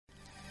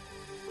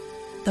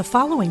The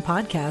following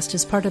podcast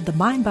is part of the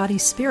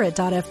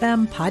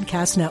MindBodySpirit.fm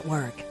podcast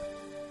network.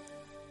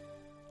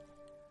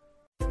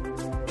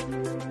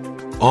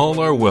 All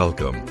are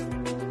welcome.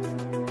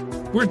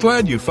 We're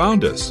glad you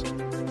found us.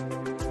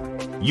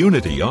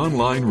 Unity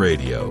Online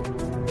Radio,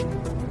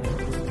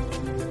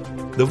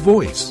 the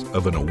voice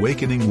of an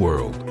awakening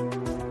world.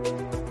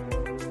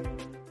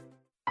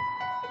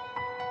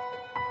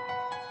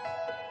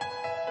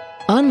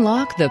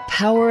 Unlock the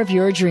power of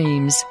your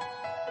dreams.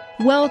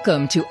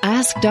 Welcome to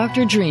Ask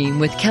Dr. Dream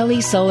with Kelly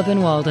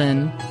Sullivan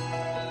Walden.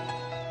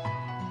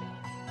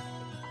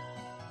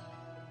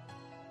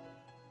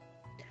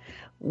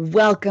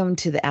 Welcome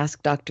to the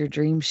Ask Dr.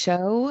 Dream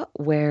show,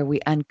 where we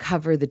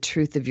uncover the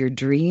truth of your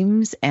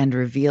dreams and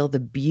reveal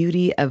the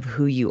beauty of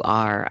who you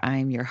are.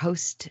 I'm your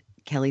host,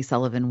 Kelly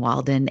Sullivan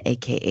Walden,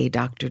 aka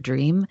Dr.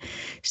 Dream.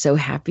 So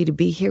happy to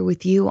be here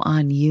with you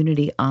on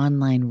Unity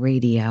Online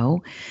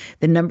Radio.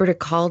 The number to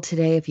call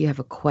today if you have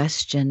a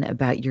question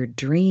about your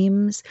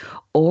dreams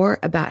or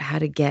about how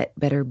to get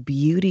better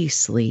beauty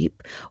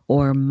sleep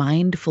or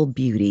mindful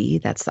beauty.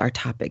 That's our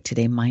topic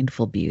today,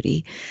 mindful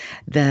beauty.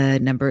 The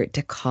number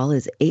to call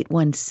is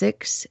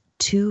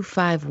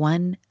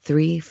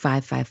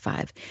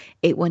 816-251-3555.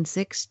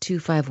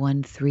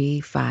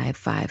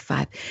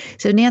 816-251-3555.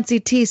 So Nancy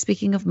T,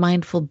 speaking of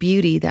mindful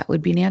beauty, that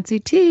would be Nancy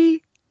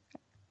T.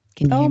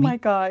 Can you hear me? My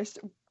gosh,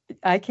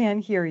 I can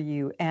hear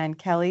you. And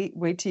Kelly,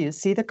 wait till you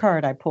see the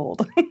card I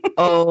pulled.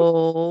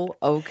 Oh,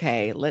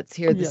 okay. Let's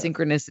hear the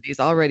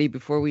synchronicities already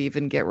before we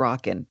even get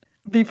rocking.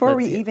 Before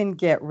we even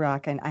get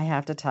rocking, I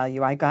have to tell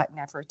you, I got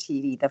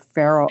Nefertiti, the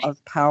pharaoh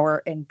of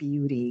power and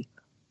beauty.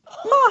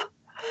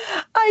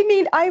 I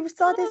mean, I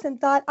saw this and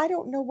thought, I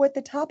don't know what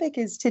the topic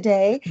is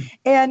today.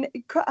 And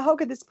how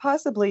could this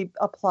possibly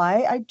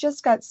apply? I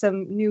just got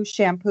some new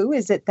shampoo.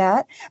 Is it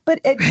that? But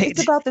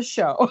it's about the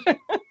show.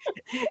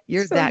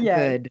 You're that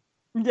good.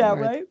 Yeah,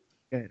 right?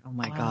 Good. Oh,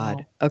 my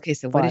God. Okay,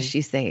 so what does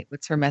she say?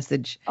 What's her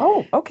message?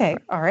 Oh, okay.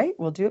 All right.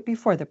 We'll do it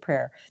before the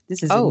prayer.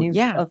 This is a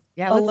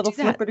little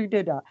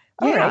flippity-doo-dah.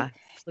 All right.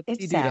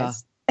 It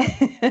says,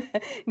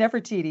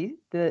 Nefertiti,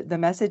 the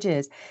message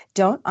is,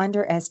 don't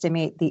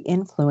underestimate the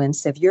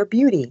influence of your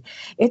beauty.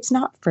 It's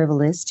not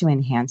frivolous to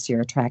enhance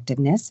your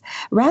attractiveness.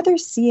 Rather,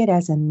 see it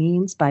as a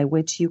means by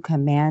which you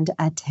command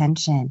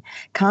attention.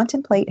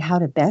 Contemplate how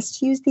to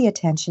best use the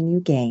attention you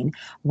gain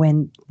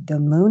when the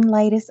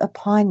moonlight is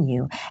upon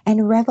you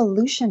and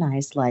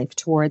revolutionize life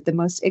toward the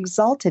most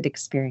exalted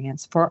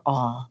experience for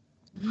all.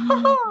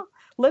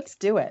 Let's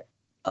do it.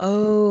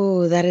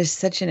 Oh, that is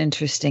such an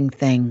interesting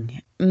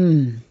thing.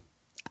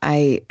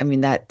 I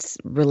mean, that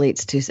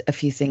relates to a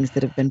few things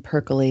that have been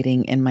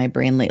percolating in my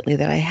brain lately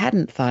that I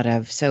hadn't thought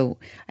of. So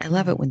I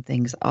love it when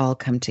things all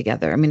come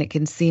together. I mean, it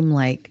can seem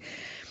like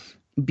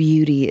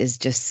beauty is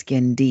just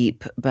skin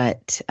deep,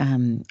 but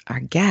our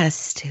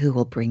guest, who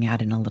we'll bring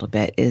out in a little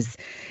bit, is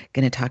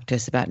going to talk to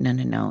us about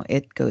no.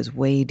 It goes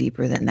way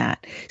deeper than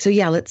that. So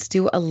yeah, let's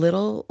do a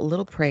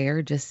little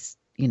prayer. Just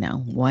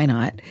why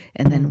not?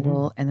 And then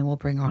we'll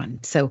bring her on.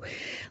 So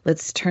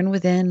let's turn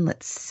within.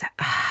 Let's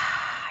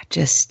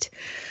just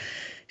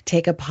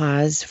take a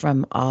pause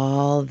from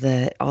all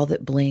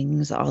that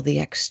blings, all the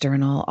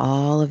external,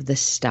 all of the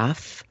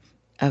stuff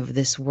of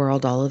this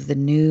world, all of the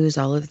news,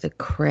 all of the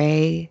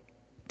cray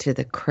to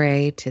the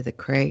cray to the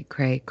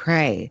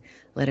cray.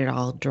 Let it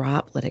all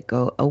drop. Let it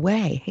go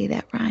away. Hey,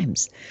 that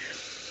rhymes.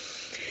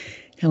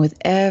 And with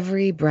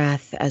every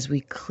breath, as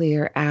we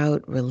clear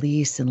out,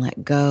 release, and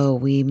let go,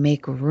 we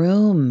make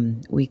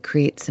room. We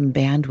create some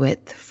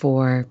bandwidth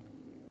for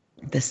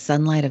the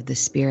sunlight of the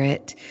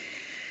spirit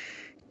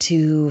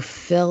to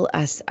fill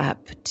us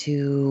up,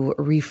 to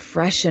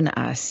refreshen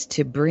us,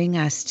 to bring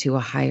us to a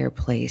higher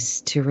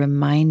place, to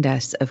remind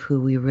us of who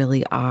we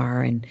really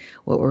are and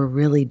what we're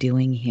really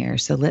doing here.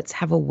 So let's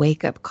have a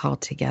wake-up call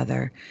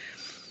together.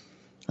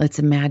 Let's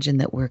imagine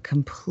that we're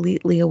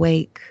completely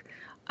awake.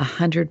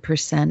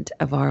 100%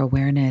 of our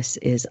awareness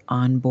is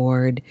on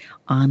board,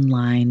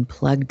 online,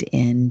 plugged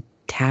in,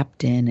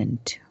 tapped in, and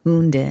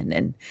tuned in,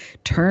 and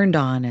turned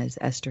on, as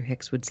Esther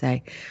Hicks would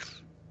say.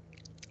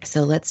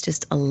 So let's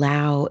just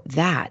allow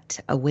that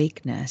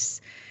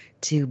awakeness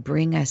to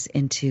bring us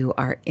into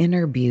our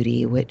inner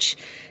beauty, which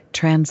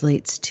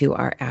translates to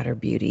our outer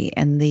beauty.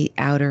 And the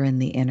outer and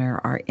the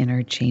inner are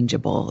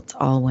interchangeable. It's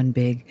all one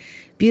big,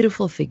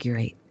 beautiful figure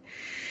eight.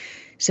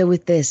 So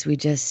with this, we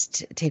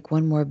just take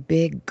one more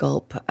big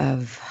gulp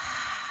of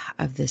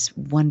this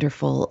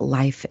wonderful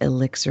life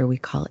elixir we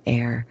call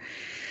air.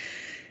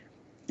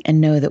 And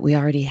know that we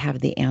already have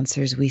the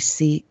answers we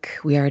seek.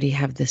 We already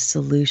have the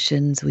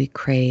solutions we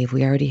crave.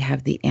 We already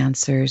have the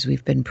answers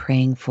we've been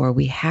praying for.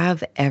 We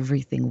have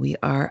everything. We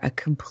are a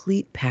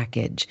complete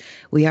package.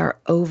 We are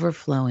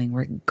overflowing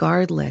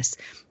regardless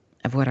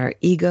of what our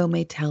ego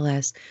may tell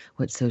us,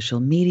 what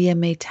social media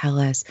may tell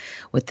us,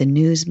 what the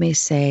news may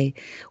say.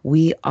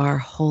 We are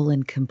whole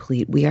and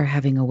complete. We are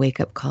having a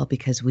wake-up call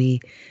because we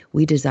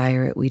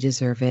desire it, we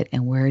deserve it,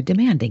 and we're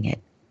demanding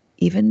it,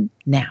 even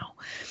now.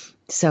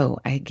 So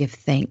I give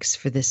thanks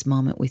for this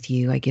moment with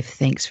you. I give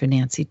thanks for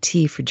Nancy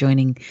T. for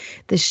joining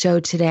the show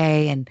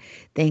today. And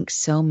thanks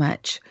so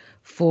much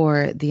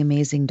for the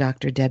amazing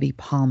Dr. Debbie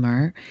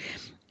Palmer,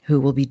 who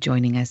will be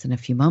joining us in a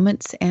few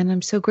moments. And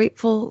I'm so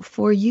grateful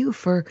for you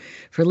for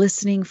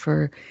listening,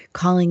 for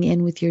calling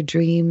in with your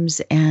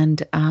dreams,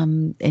 and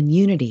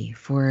Unity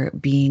for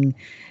being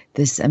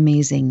this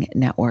amazing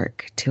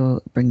network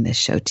to bring this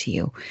show to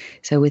you.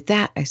 So with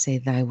that, I say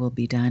thy will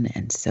be done.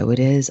 And so it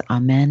is.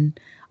 Amen.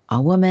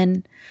 A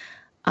woman,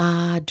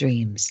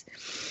 dreams.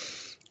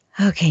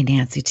 Okay,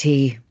 Nancy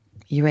T.,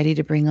 you ready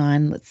to bring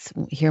on? Let's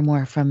hear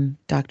more from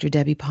Dr.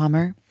 Debbie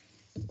Palmer.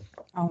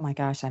 Oh my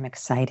gosh, I'm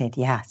excited.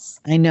 Yes.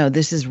 I know.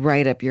 This is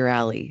right up your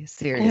alley.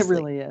 Seriously. It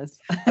really is.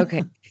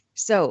 Okay.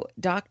 So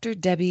Dr.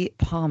 Debbie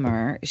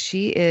Palmer,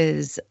 she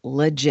is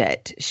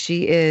legit.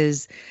 She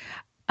is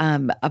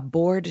a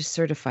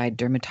board-certified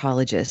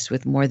dermatologist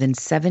with more than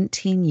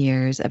 17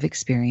 years of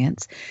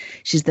experience.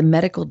 She's the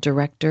medical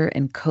director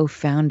and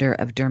co-founder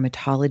of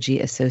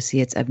Dermatology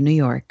Associates of New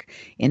York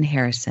in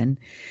Harrison.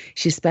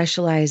 She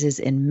specializes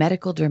in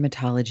medical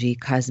dermatology,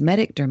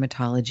 cosmetic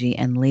dermatology,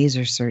 and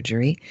laser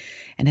surgery,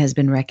 and has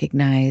been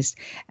recognized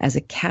as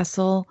a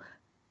Castle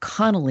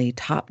Connolly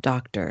top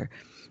doctor.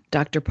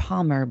 Dr.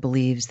 Palmer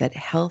believes that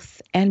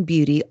health and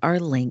beauty are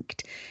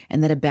linked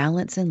and that a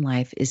balance in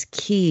life is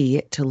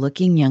key to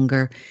looking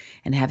younger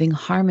and having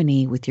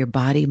harmony with your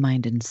body,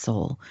 mind, and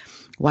soul.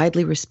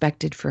 Widely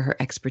respected for her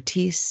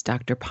expertise,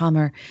 Dr.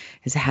 Palmer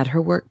has had her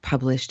work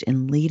published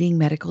in leading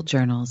medical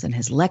journals and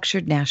has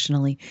lectured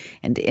nationally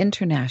and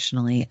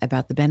internationally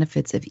about the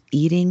benefits of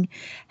eating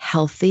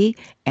healthy,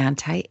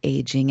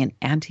 anti-aging, and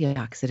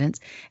antioxidants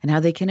and how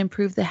they can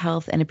improve the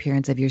health and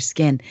appearance of your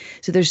skin.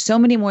 So there's so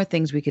many more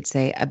things we could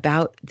say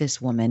about this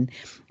woman,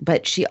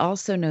 but she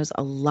also knows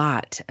a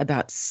lot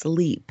about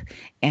sleep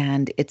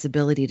and its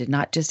ability to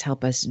not just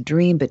help us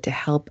dream, but to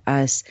help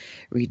us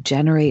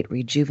regenerate,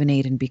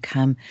 rejuvenate, and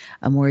become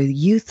a more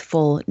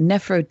youthful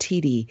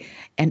Nefertiti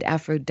and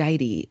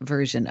Aphrodite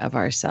version of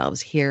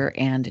ourselves here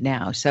and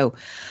now. So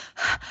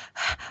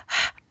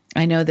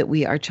I know that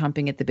we are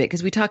chomping at the bit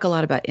because we talk a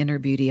lot about inner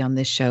beauty on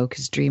this show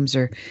because dreams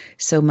are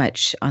so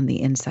much on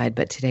the inside,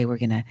 but today we're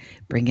going to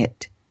bring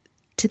it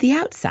to the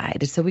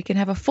outside so we can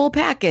have a full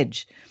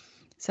package.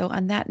 So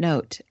on that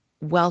note,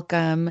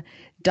 welcome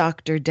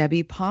Dr.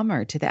 Debbie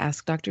Palmer to the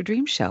Ask Dr.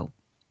 Dream show.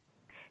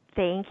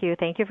 Thank you.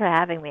 Thank you for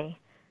having me.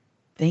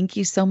 Thank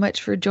you so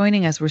much for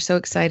joining us. We're so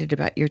excited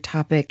about your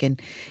topic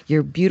and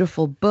your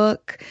beautiful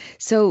book.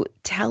 So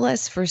tell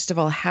us, first of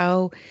all,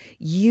 how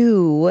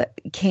you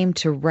came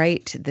to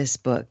write this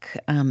book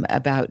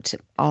about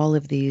all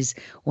of these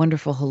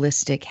wonderful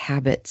holistic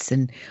habits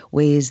and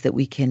ways that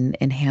we can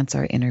enhance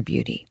our inner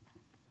beauty.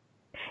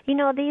 You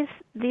know,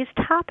 these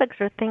topics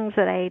are things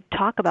that I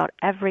talk about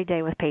every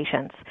day with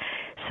patients.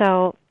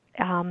 So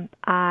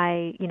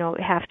I,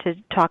 have to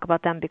talk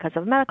about them because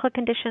of medical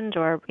conditions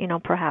or,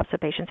 perhaps the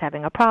patient's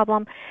having a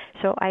problem.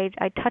 So I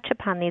touch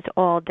upon these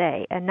all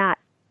day, and not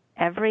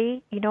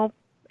every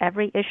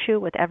issue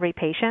with every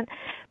patient.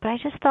 But I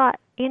just thought,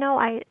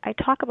 I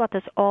talk about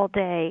this all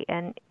day,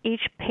 and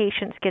each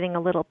patient's getting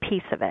a little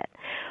piece of it.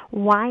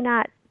 Why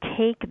not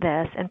take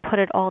this and put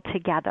it all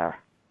together,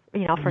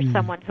 for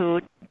someone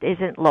who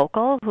isn't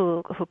local,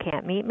 who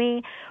can't meet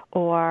me,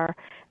 or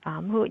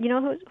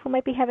who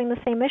might be having the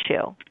same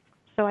issue.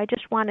 So I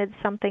just wanted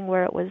something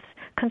where it was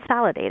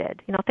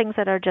consolidated, things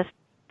that are just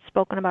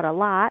spoken about a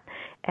lot,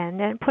 and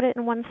then put it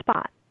in one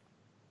spot.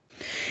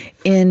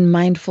 In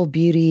Mindful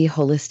Beauty,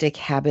 Holistic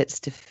Habits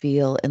to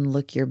Feel and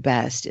Look Your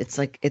Best, it's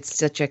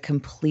such a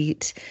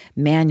complete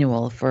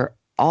manual for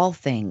all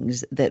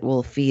things that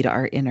will feed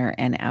our inner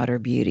and outer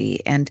beauty.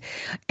 And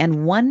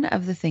one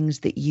of the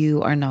things that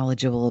you are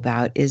knowledgeable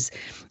about is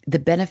the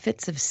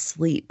benefits of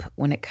sleep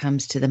when it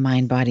comes to the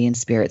mind, body, and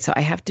spirit. So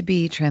I have to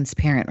be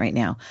transparent right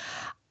now.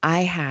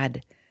 I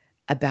had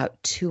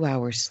about 2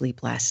 hours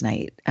sleep last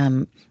night.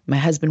 My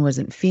husband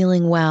wasn't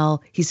feeling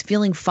well. He's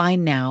feeling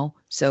fine now,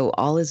 so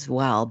all is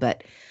well.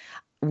 But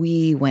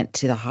we went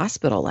to the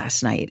hospital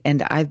last night,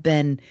 and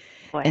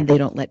and they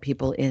don't let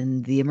people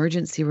in the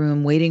emergency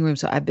room, waiting room.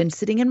 So I've been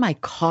sitting in my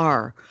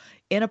car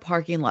in a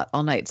parking lot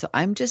all night. So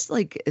I'm just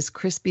like as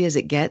crispy as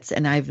it gets.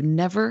 And I've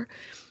never,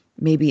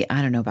 maybe,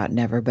 I don't know about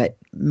never, but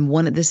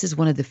this is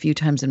one of the few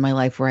times in my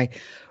life where I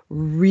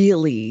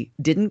really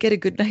didn't get a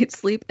good night's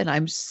sleep. And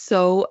I'm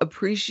so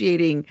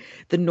appreciating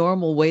the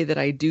normal way that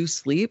I do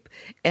sleep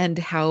and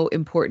how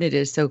important it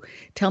is. So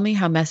tell me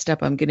how messed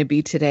up I'm going to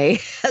be today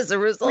as a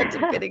result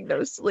of getting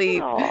no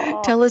sleep.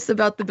 Tell us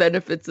about the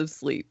benefits of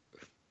sleep.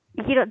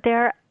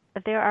 There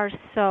are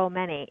so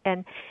many.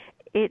 And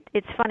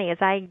it's funny, as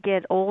I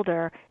get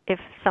older, if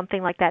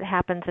something like that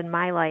happens in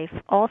my life,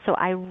 also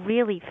I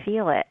really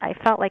feel it. I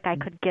felt like I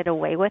could get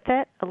away with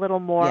it a little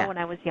more when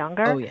I was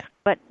younger. Oh, yeah.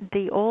 But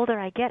the older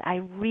I get, I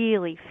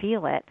really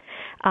feel it.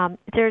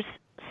 There's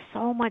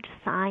so much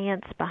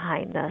science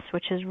behind this,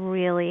 which is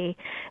really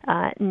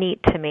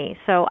neat to me.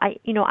 So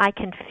I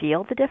can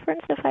feel the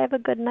difference if I have a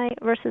good night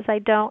versus I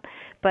don't.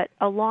 But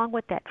along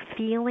with that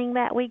feeling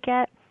that we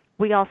get,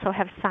 we also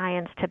have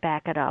science to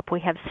back it up. We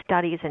have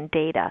studies and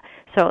data.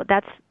 So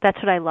that's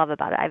what I love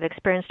about it. I've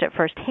experienced it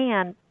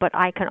firsthand, but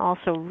I can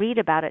also read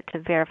about it to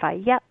verify,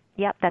 yep,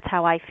 that's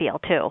how I feel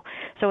too.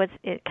 So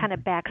it kind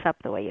of backs up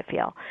the way you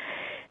feel.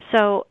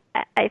 So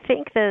I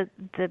think the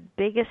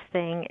biggest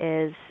thing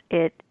is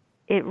it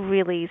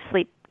really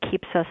sleep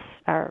keeps us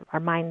our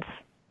minds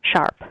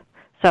sharp.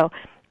 So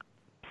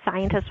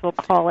scientists will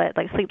call it,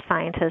 like sleep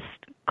scientists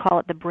call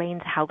it the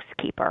brain's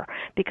housekeeper,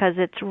 because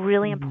it's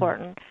really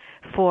important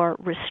for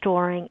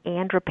restoring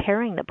and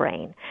repairing the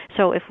brain.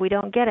 So if we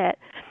don't get it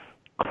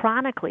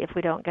chronically, if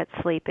we don't get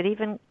sleep, it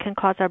even can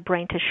cause our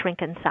brain to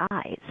shrink in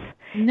size.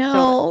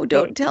 No,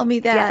 don't tell me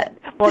that.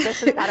 Yeah, well,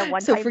 this is not a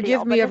one-time So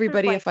forgive deal, me,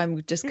 everybody, if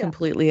I'm just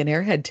completely an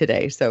airhead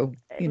today. So,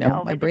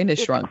 my brain is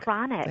shrunk. It's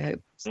chronic.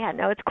 Yeah,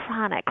 no, it's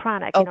chronic.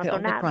 Okay, so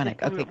not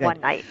chronic. Okay, good. One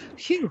night.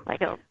 Phew.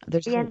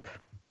 There's hope.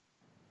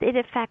 It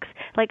affects,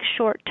 like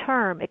short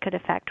term, it could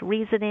affect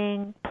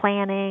reasoning,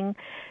 planning,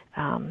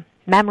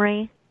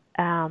 memory,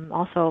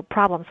 also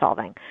problem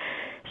solving.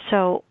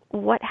 So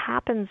what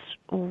happens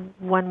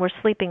when we're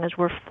sleeping is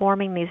we're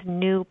forming these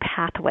new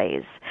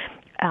pathways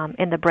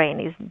in the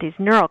brain, these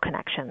neural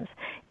connections.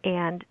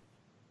 And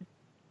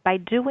by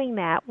doing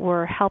that,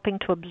 we're helping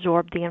to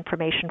absorb the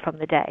information from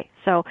the day.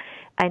 So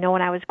I know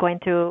when I was going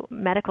through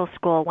medical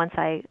school, once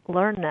I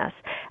learned this,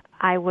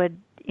 I would,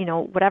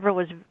 whatever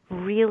was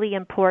really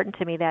important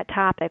to me, that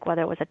topic,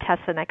 whether it was a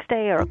test the next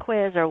day or a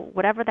quiz or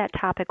whatever that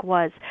topic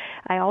was,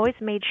 I always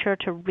made sure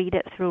to read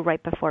it through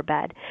right before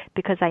bed,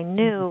 because I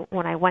knew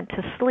when I went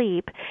to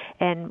sleep,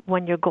 and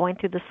when you're going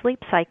through the sleep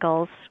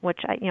cycles,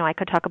 which I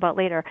could talk about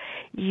later,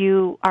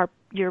 you're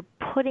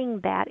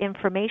putting that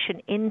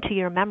information into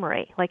your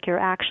memory, like you're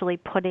actually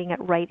putting it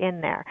right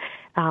in there.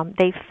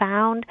 They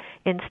found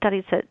in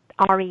studies that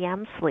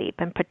REM sleep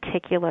in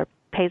particular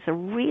plays a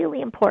really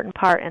important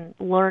part in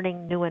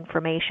learning new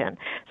information.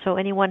 So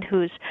anyone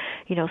who's,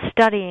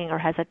 studying or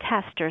has a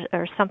test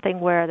or something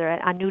where they're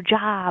at a new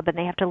job and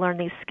they have to learn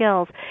these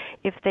skills,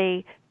 if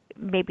they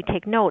maybe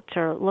take notes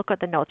or look at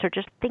the notes or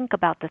just think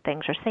about the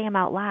things or say them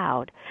out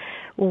loud,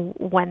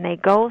 when they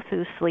go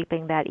through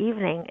sleeping that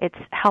evening, it's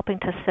helping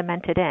to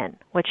cement it in,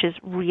 which is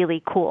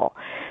really cool.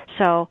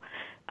 So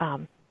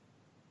with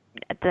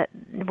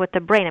the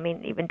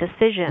brain, even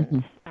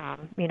decisions,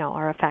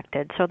 are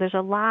affected. So there's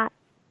a lot.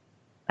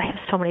 I have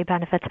so many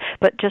benefits,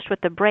 but just with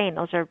the brain,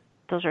 those are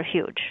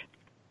huge.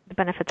 The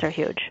benefits are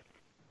huge.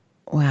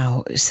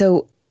 Wow.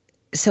 So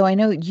I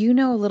know you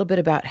know a little bit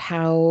about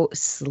how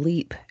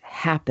sleep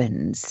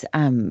happens.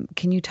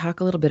 Can you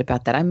talk a little bit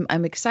about that?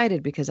 I'm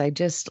excited because I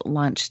just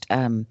launched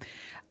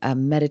a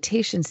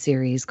meditation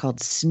series called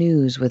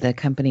Snooze with a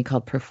company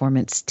called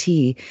Performance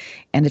Tea,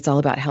 and it's all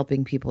about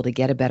helping people to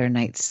get a better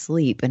night's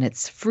sleep. And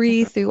it's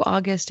free through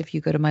August if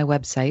you go to my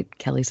website,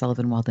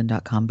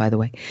 kellysullivanwalden.com, by the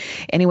way.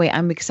 Anyway,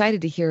 I'm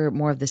excited to hear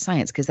more of the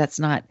science, because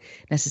that's not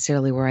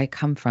necessarily where I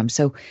come from.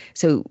 So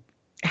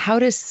how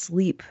does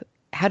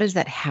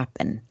that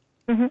happen?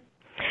 Mm-hmm.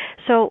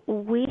 So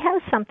we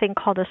have something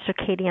called a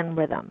circadian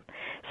rhythm.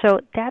 So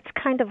that's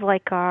kind of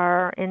like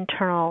our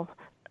internal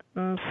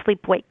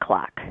sleep-wake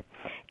clock.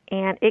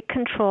 And it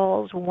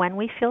controls when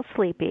we feel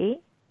sleepy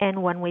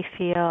and when we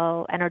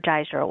feel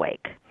energized or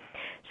awake.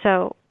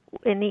 So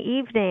in the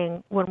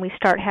evening, when we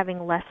start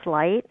having less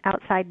light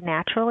outside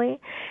naturally,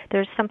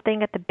 there's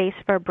something at the base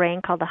of our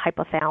brain called the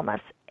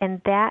hypothalamus,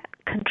 and that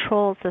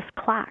controls this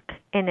clock,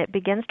 and it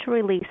begins to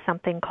release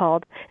something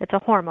called, it's a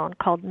hormone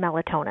called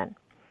melatonin.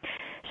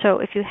 So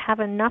if you have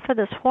enough of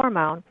this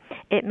hormone,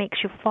 it makes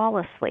you fall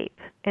asleep.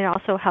 It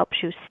also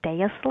helps you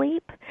stay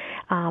asleep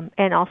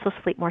and also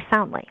sleep more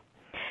soundly.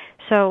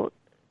 So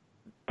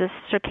the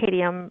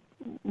circadian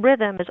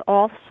rhythm is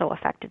also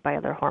affected by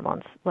other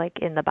hormones, like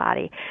in the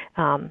body,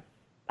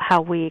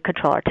 how we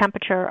control our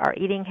temperature, our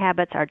eating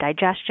habits, our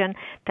digestion.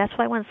 That's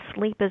why when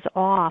sleep is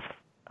off,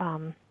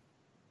 I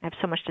have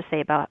so much to say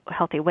about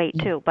healthy weight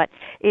too, but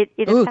it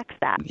affects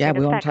that. Yeah,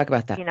 we won't talk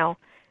about that.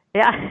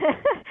 Yeah,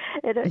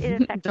 it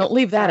affects Don't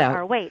leave that out.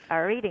 Our weight,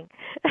 our eating,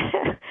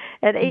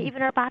 and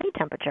even our body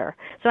temperature.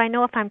 So I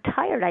know if I'm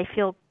tired, I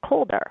feel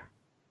colder.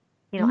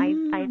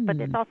 But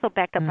it's also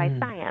backed up by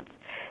science.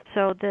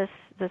 So this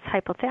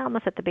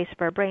hypothalamus at the base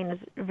of our brain is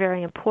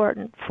very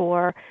important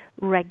for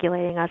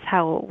regulating us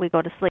how we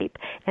go to sleep,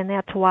 and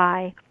that's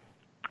why,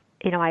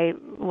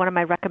 one of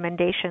my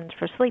recommendations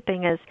for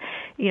sleeping is,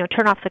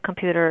 turn off the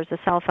computers, the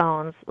cell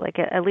phones, like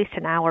at least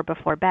an hour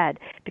before bed,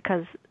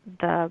 because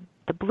the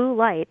blue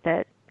light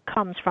that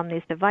comes from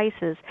these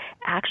devices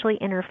actually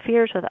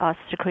interferes with us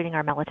secreting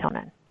our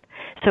melatonin.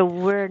 So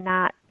we're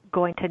not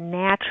going to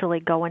naturally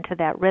go into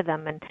that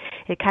rhythm, and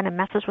it kind of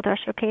messes with our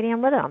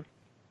circadian rhythm.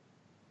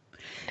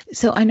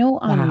 So I know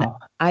on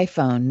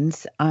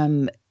iPhones,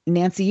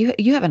 Nancy,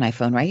 you have an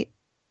iPhone, right?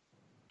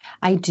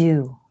 I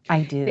do.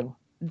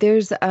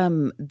 There's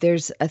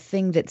a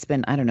thing that's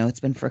been, I don't know, it's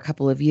been for a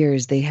couple of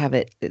years. They have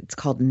it's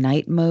called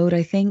night mode,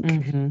 I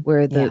think,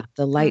 where the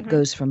light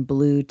goes from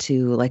blue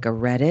to like a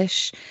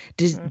reddish.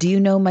 Do you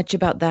know much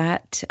about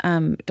that,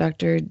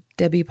 Dr.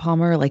 Debbie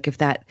Palmer? Like if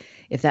that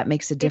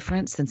makes a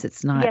difference since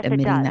it's not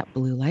emitting that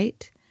blue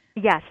light?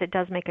 Yes, it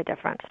does make a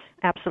difference.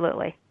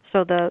 Absolutely.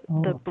 So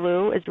the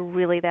blue is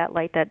really that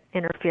light that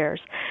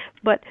interferes.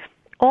 But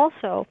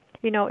also,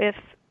 if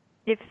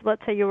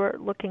let's say you were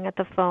looking at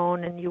the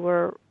phone and you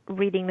were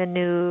reading the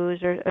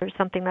news or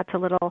something that's a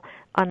little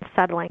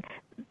unsettling,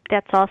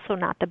 that's also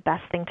not the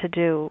best thing to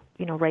do,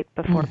 right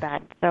before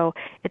bed. So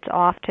it's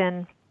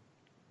often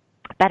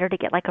better to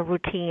get like a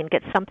routine,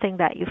 get something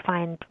that you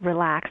find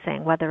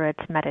relaxing, whether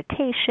it's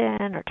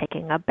meditation or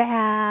taking a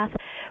bath,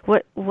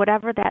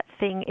 whatever that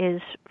thing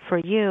is for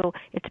you,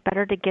 it's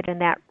better to get in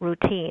that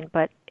routine.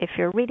 But if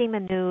you're reading the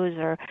news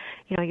or,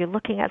 you're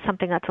looking at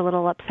something that's a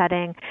little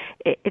upsetting,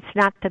 it's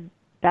not the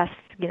best,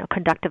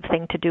 conductive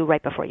thing to do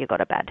right before you go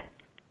to bed.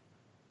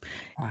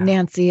 Wow.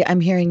 Nancy,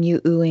 I'm hearing you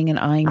oohing and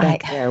eyeing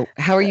back there.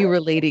 How are you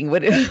relating?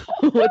 What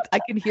I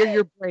can hear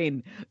your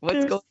brain.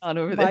 What's going on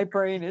over there? My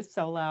brain is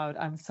so loud.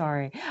 I'm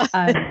sorry.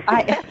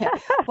 I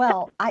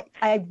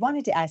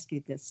wanted to ask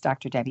you this,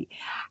 Dr. Debbie.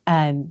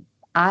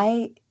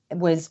 I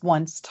was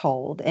once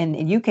told,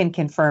 and you can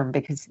confirm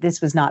because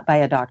this was not by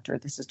a doctor.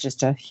 This is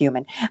just a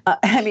human.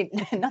 I mean,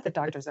 not that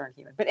doctors aren't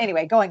human, but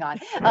anyway, going on.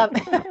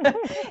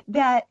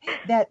 That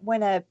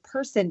when a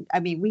person, I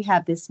mean, we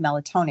have this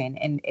melatonin,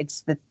 and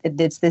it's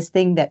this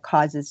thing that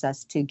causes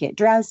us to get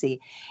drowsy,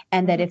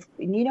 and that if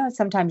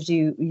sometimes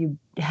you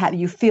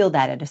feel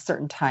that at a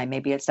certain time,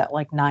 maybe it's at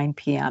like 9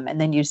 p.m. and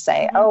then you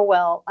say, oh,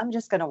 well, I'm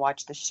just going to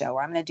watch the show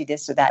or I'm going to do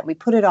this or that. We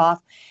put it off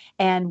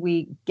and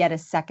we get a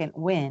second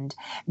wind.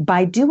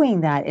 By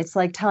doing that, it's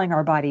like telling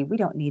our body we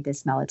don't need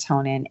this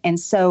melatonin. And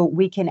so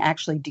we can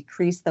actually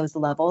decrease those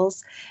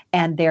levels.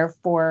 And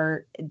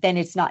therefore, then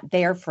it's not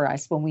there for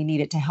us when we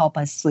need it to help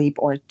us sleep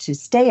or to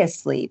stay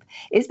asleep.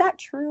 Is that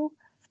true?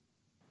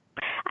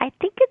 I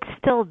think it's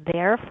still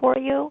there for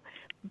you.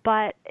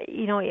 But,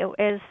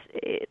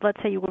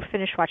 let's say you were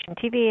finished watching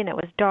TV and it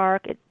was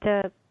dark,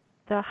 the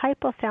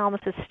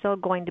hypothalamus is still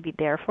going to be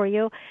there for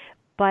you,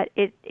 but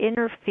it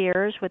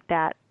interferes with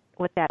that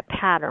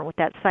pattern, with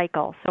that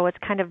cycle. So it's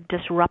kind of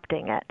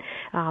disrupting it.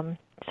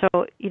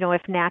 So,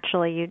 if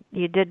naturally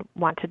you did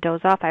want to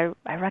doze off,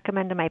 I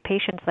recommend to my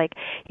patients, like,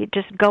 you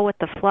just go with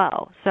the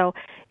flow. So,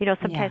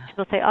 sometimes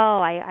people say, oh,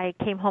 I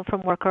came home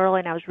from work early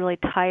and I was really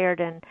tired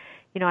and,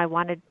 I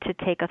wanted to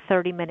take a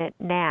 30-minute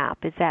nap.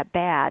 Is that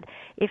bad?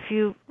 If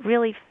you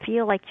really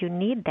feel like you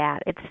need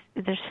that,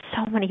 there's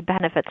so many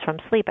benefits from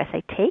sleep. I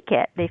say take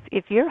it.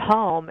 If you're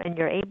home and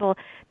you're able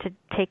to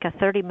take a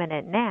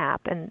 30-minute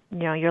nap and,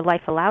 your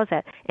life allows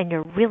it and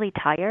you're really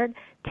tired,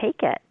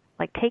 take it.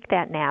 Like, take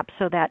that nap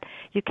so that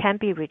you can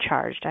be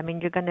recharged. I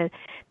mean, you're going to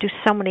do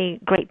so many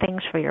great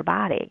things for your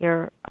body.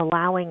 You're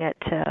allowing it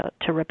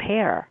to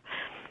repair.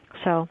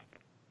 So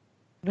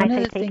I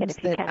say take it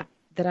if you can.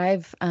 That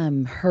I've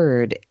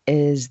heard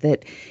is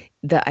that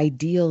the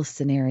ideal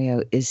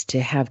scenario is to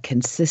have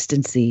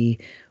consistency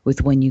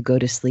with when you go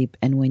to sleep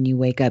and when you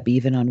wake up,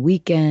 even on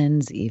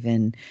weekends,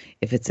 even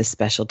if it's a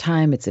special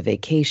time, it's a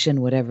vacation,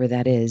 whatever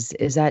that is.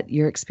 Is that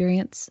your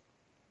experience?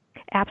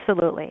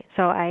 Absolutely.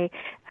 So I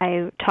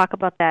talk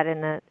about that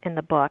in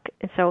the book.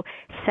 And so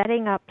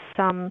setting up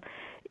some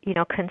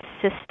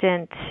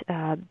consistent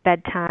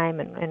bedtime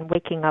and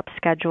waking up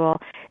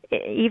schedule,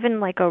 even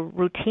like a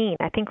routine.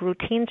 I think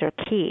routines are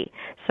key.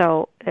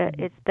 So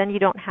then you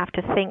don't have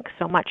to think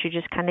so much. You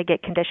just kind of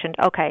get conditioned.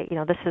 Okay,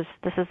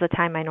 this is the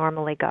time I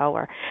normally go,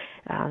 or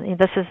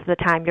this is the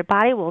time your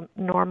body will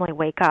normally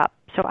wake up.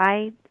 So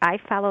I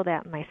follow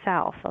that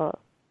myself.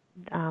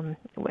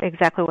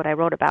 Exactly what I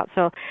wrote about.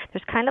 So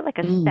there's kind of like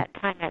a set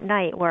time at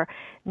night where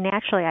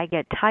naturally I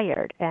get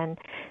tired, and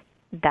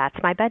that's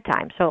my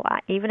bedtime. So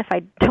even if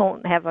I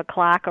don't have a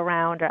clock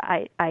around, or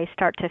I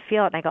start to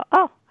feel it and I go,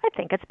 oh, I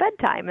think it's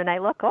bedtime. And I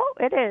look, oh,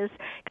 it is,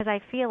 because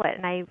I feel it.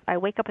 And I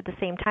wake up at the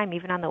same time,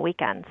 even on the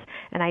weekends.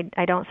 And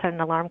I don't set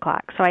an alarm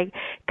clock. So I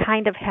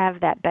kind of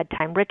have that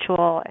bedtime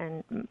ritual,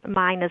 and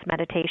mine is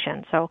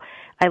meditation. So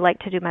I like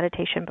to do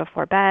meditation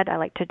before bed. I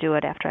like to do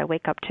it after I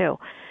wake up too.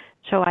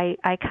 So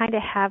I kind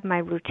of have my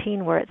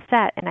routine where it's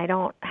set, and I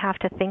don't have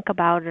to think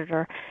about it,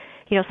 or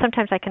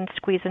sometimes I can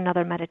squeeze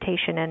another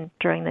meditation in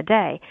during the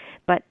day.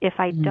 But if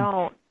I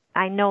don't,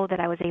 I know that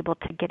I was able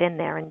to get in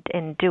there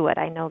and do it.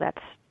 I know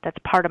that's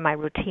part of my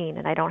routine,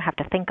 and I don't have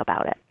to think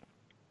about it.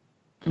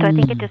 So I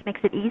think it just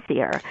makes it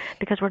easier,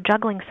 because we're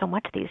juggling so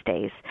much these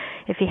days.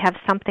 If you have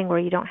something where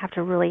you don't have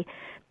to really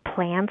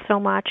plan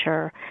so much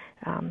or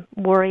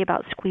worry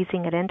about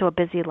squeezing it into a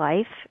busy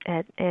life,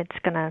 it's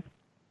going to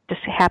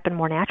just happen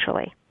more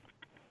naturally.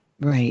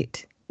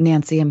 Right.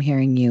 Nancy, I'm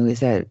hearing you.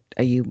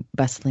 Are you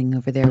bustling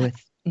over there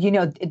with?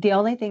 The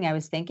only thing I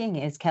was thinking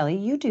is, Kelly,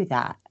 you do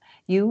that.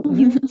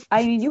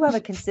 I mean, you have a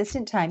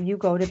consistent time you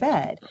go to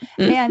bed.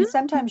 And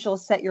sometimes you'll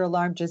set your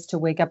alarm just to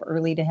wake up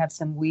early to have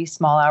some wee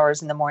small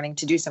hours in the morning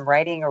to do some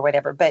writing or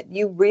whatever. But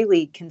you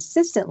really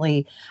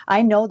consistently,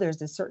 I know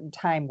there's a certain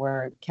time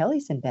where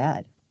Kelly's in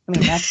bed. I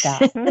mean, that's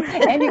that.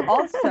 And you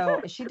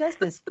also, she does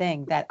this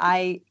thing that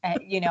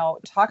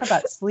talk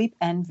about sleep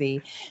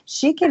envy.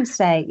 She can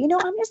say,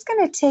 I'm just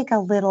going to take a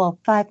little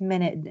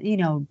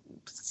 5-minute,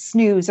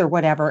 snooze or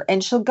whatever.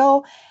 And she'll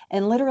go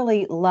and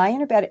literally lie in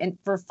her bed and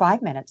for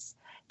 5 minutes,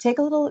 take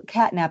a little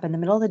cat nap in the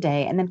middle of the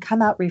day, and then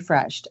come out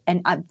refreshed.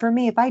 And for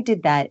me, if I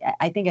did that,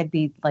 I think I'd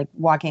be like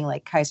walking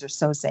like Kaiser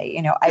Sose.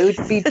 I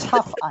would be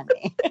tough on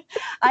me.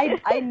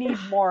 I need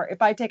more.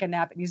 If I take a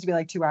nap, it needs to be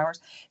like 2 hours.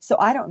 So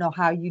I don't know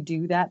how you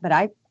do that, but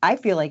I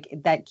feel like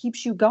that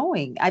keeps you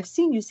going. I've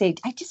seen you say,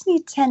 I just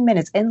need 10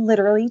 minutes and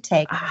literally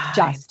take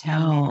just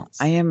 10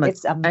 minutes. I'm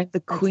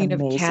the queen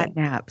of cat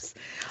naps.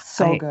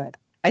 So good.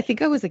 I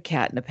think I was a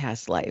cat in a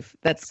past life.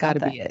 That's got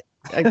to be it.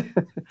 A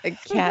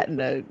cat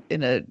in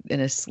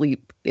a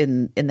sleep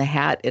in the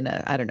hat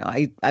I don't know.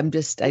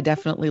 I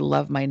definitely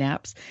love my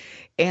naps,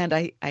 and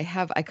I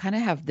kind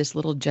of have this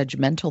little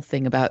judgmental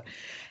thing about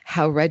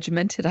how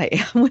regimented I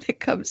am when it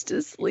comes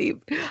to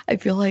sleep. I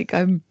feel like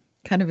I'm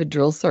kind of a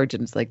drill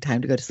sergeant. It's like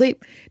time to go to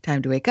sleep,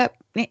 time to wake up.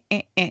 But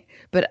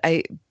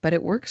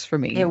it works for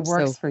me. It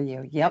works for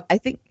you. Yep. I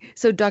think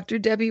so. Dr.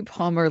 Debbie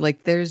Palmer,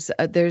 like there's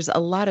a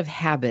lot of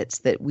habits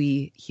that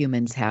we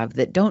humans have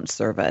that don't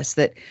serve us,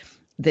 that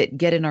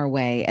get in our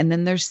way. And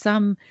then there's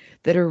some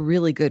that are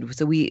really good.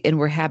 So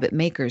we're habit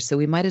makers. So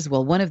we might as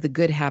well, one of the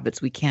good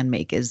habits we can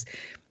make is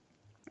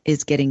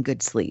getting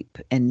good sleep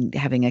and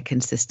having a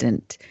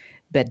consistent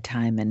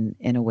bedtime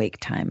and awake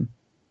time.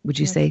 Would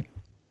you say?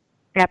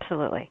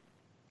 Absolutely.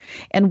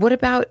 And what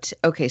about,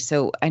 okay,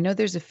 so I know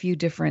there's a few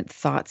different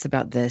thoughts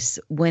about this.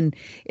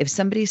 If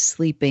somebody's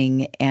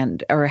sleeping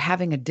or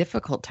having a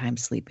difficult time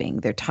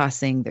sleeping, they're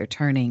tossing, they're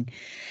turning,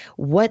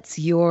 what's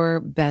your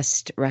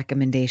best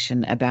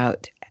recommendation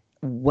about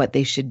what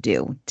they should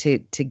do to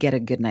get a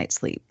good night's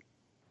sleep?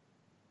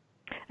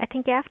 I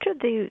think after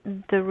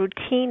the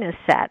routine is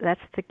set,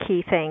 that's the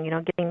key thing,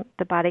 getting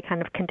the body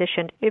kind of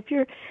conditioned. If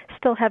you're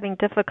still having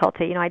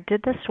difficulty, I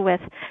did this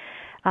with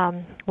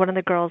one of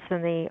the girls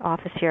in the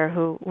office here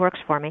who works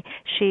for me.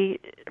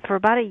 For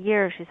about a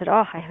year, she said,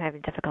 I'm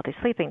having difficulty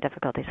sleeping.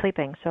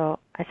 So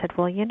I said,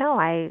 well,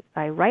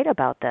 I write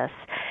about this.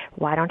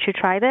 Why don't you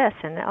try this?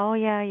 And,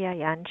 yeah.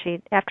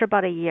 And after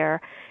about a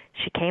year,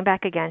 she came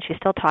back again. She's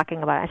still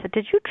talking about it. I said,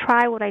 did you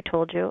try what I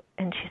told you?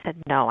 And she said,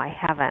 no, I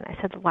haven't. I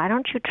said, why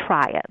don't you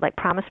try it? Like,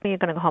 promise me you're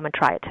going to go home and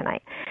try it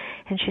tonight.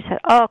 And she said,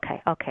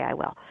 okay, I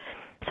will.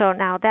 So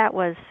now that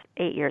was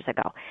 8 years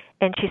ago.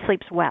 And she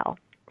sleeps well.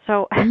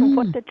 So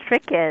what the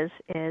trick is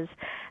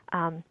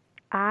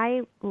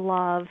I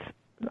love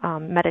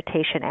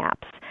meditation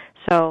apps.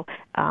 So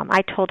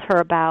I told her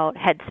about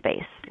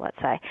Headspace, let's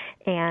say.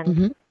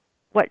 And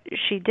what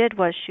she did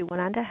was she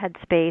went onto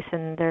Headspace,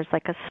 and there's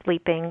like a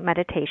sleeping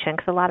meditation,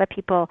 because a lot of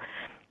people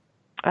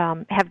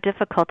have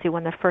difficulty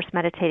when they're first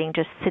meditating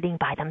just sitting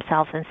by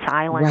themselves in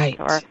silence. Right,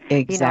 or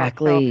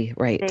exactly, so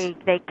right.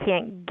 They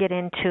can't get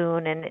in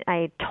tune, and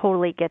I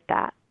totally get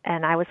that.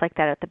 And I was like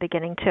that at the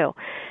beginning, too.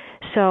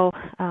 So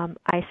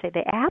I say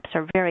the apps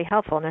are very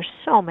helpful, and there's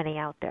so many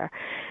out there.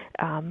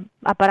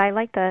 But I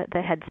like the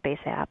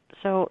Headspace app.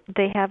 So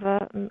they have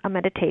a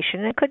meditation,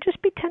 and it could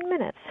just be 10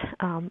 minutes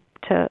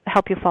to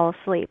help you fall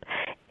asleep.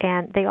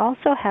 And they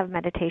also have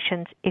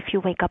meditations if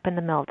you wake up in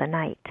the middle of the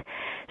night.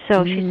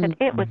 So she said,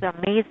 it was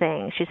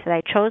amazing. She said,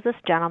 I chose this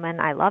gentleman.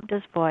 I loved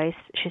his voice.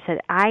 She said,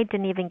 I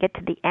didn't even get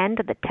to the end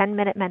of the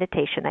 10-minute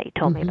meditation that you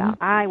told me about.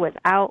 I was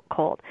out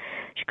cold.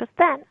 She goes,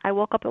 then I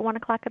woke up at 1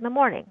 o'clock in the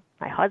morning.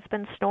 My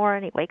husband's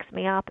snoring. He wakes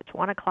me up. It's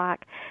 1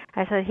 o'clock.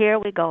 I said, here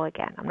we go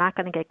again. I'm not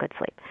going to get good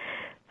sleep.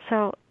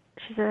 So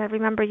she said, I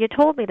remember you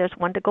told me there's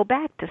one to go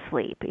back to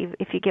sleep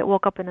if you get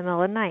woke up in the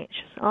middle of the night.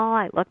 She said,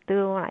 I looked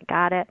through and I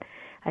got it.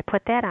 I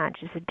put that on.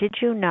 She said, did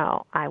you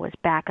know I was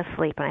back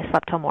asleep and I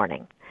slept till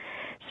morning?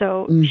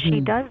 So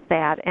she does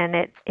that, and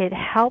it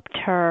helped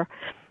her,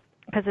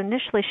 because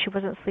initially she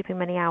wasn't sleeping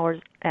many hours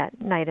at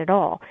night at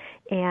all.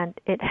 And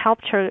it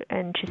helped her,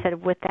 and she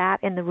said, with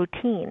that in the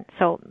routine.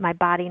 So my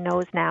body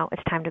knows now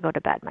it's time to go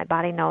to bed. My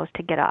body knows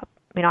to get up.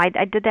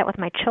 I did that with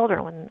my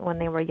children when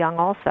they were young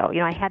also.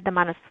 I had them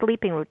on a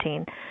sleeping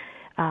routine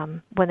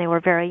when they were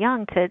very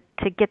young to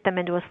get them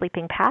into a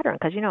sleeping pattern,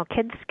 because,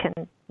 kids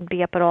can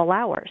be up at all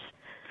hours.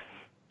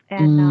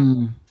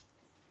 And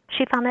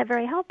she found that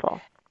very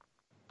helpful.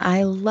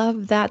 I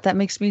love that. That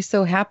makes me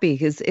so happy,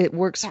 because it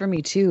works for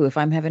me too. If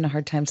I'm having a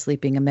hard time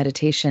sleeping, a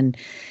meditation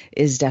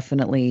is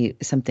definitely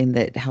something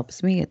that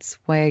helps me. It's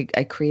why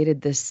I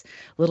created this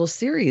little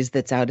series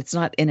that's out. It's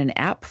not in an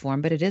app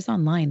form, but it is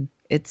online.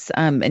 It's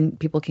and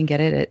people can get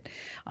it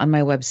on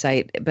my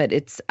website, but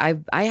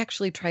I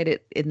actually tried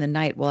it in the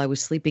night while I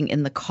was sleeping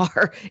in the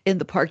car in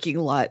the parking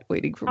lot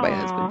waiting for my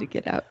husband to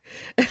get out.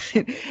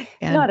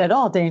 And not at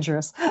all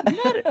dangerous.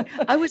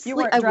 I was you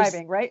weren't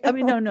driving, right? I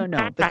mean, no.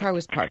 The car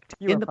was parked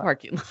in the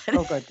parking lot.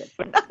 Oh, good.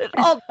 But not at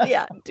all.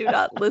 Yeah, do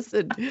not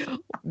listen.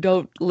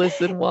 Don't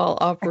listen while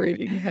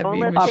operating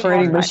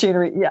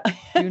machinery. Yeah,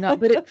 do not.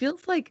 But it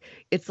feels like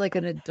it's like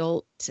an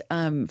adult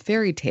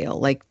fairy tale,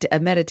 like a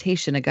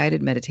meditation, a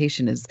guided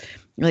meditation is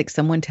like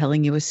someone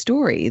telling you a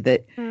story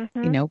that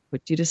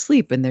puts you to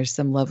sleep, and there's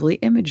some lovely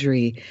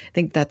imagery. I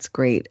think that's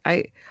great.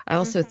 I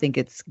also think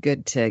it's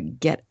good to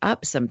get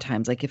up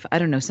sometimes. Like if I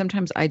don't know,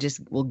 sometimes I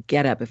just will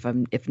get up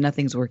if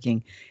nothing's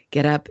working,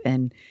 get up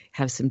and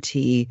have some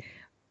tea,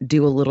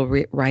 do a little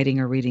writing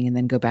or reading, and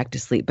then go back to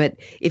sleep. But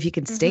if you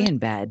can stay in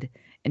bed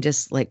and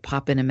just like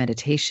pop in a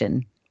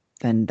meditation,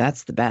 then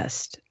that's the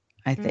best,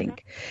 I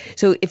think.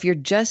 So if you're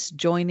just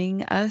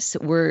joining us,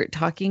 we're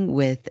talking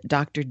with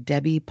Dr.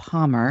 Debbie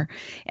Palmer,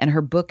 and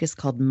her book is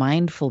called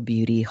Mindful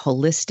Beauty,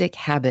 Holistic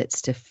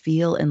Habits to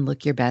Feel and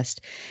Look Your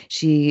Best.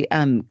 She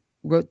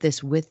wrote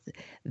this with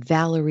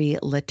Valerie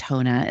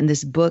Latona, and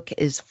this book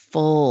is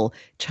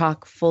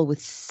chock full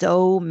with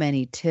so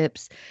many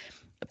tips,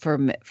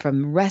 from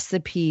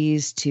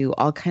recipes to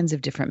all kinds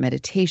of different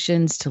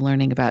meditations to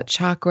learning about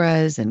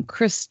chakras and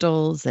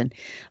crystals and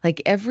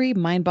like every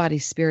mind, body,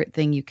 spirit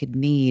thing you could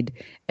need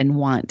and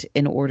want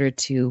in order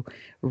to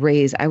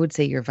raise, I would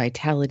say, your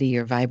vitality,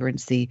 your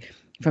vibrancy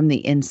from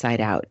the inside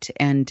out.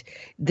 And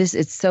this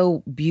is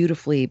so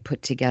beautifully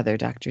put together,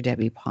 Dr.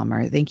 Debbie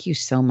Palmer. Thank you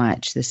so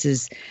much. This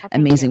is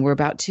amazing. We're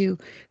about to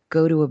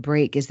go to a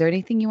break. Is there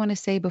anything you want to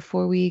say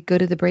before we go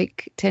to the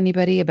break to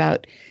anybody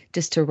about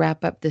just to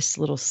wrap up this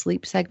little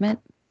sleep segment?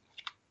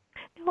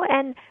 No,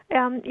 and,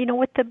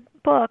 with the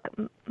book,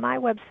 my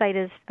website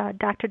is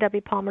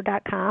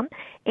drdebbiePalmer.com,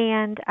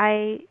 and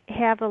I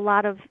have a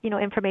lot of,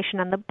 information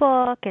on the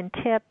book and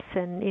tips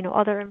and,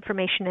 other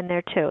information in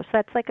there too. So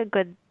that's like a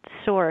good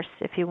source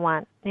if you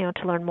want, to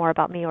learn more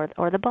about me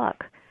or the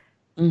book.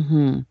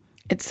 Mm-hmm.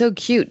 It's so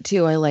cute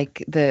too. I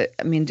like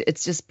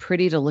it's just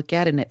pretty to look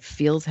at and it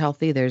feels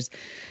healthy. There's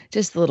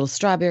just the little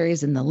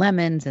strawberries and the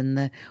lemons and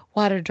the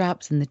water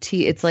drops and the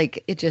tea. It's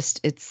like,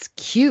 it's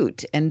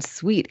cute and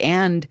sweet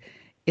and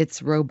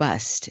it's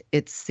robust.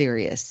 It's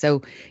serious.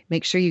 So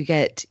make sure you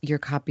get your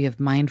copy of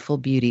Mindful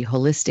Beauty,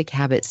 Holistic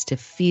Habits to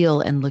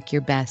Feel and Look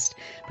Your Best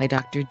by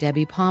Dr.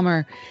 Debbie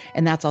Palmer.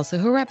 And that's also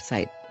her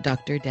website,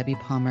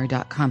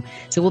 drdebbiePalmer.com.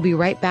 So we'll be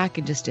right back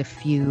in just a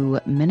few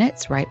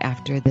minutes right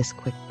after this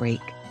quick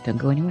break. Don't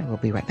go anywhere. We'll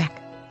be right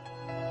back.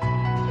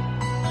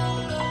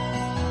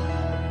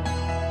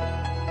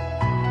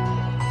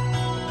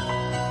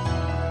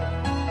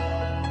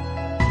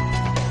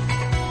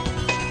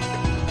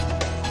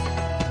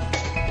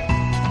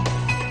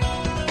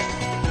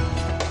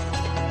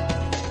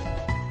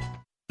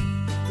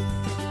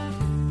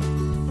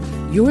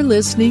 You're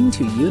listening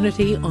to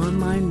Unity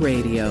Online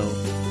Radio,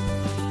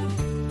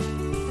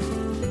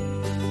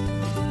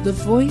 the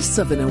voice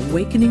of an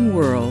awakening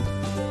world.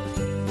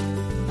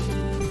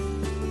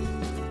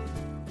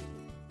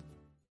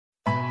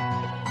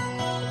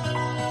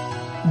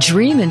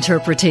 Dream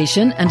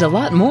interpretation and a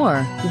lot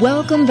more.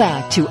 Welcome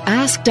back to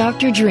Ask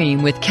Dr.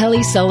 Dream with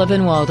Kelly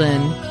Sullivan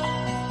Walden.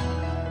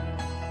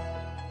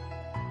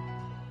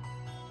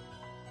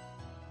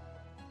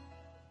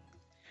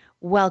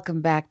 Welcome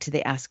back to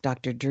the Ask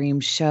Dr.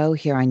 Dream show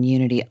here on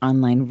Unity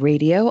Online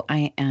Radio.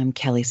 I am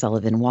Kelly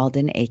Sullivan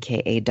Walden,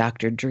 aka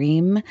Dr.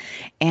 Dream.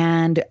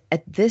 And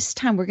at this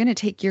time, we're going to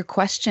take your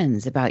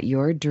questions about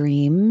your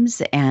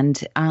dreams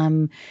and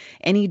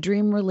any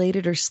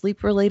dream-related or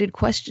sleep-related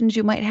questions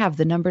you might have.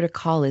 The number to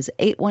call is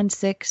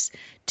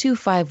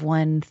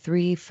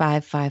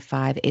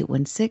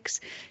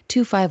 816-251-3555,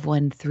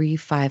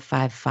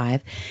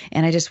 816-251-3555.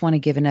 And I just want to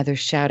give another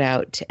shout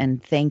out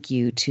and thank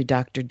you to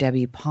Dr.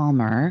 Debbie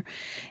Palmer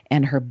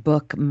and her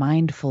book,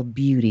 Mindful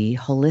Beauty,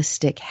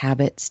 Holistic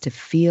Habits to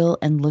Feel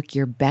and Look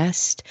Your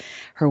Best.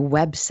 Her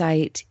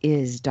website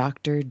is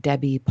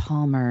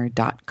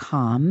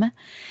drdebbiePalmer.com.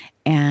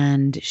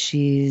 And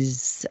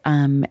she's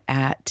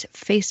at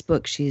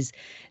Facebook, she's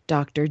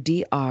Dr.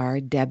 Dr.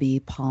 Debbie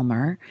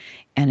Palmer.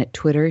 And at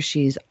Twitter,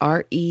 she's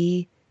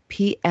REPLERE.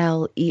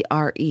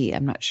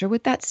 I'm not sure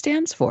what that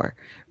stands for.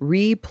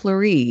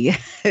 Replere.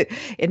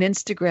 In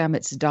Instagram,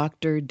 it's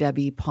Dr.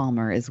 Debbie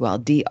Palmer as well.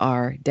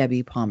 Dr.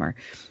 Debbie Palmer.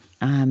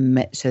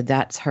 So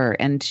that's her.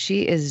 And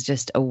she is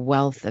just a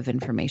wealth of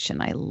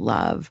information. I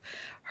love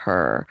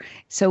her.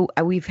 So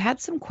we've had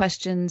some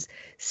questions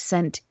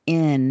sent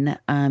in.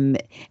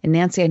 And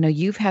Nancy, I know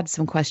you've had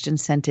some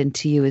questions sent in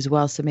to you as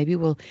well. So maybe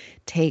we'll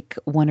take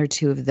one or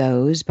two of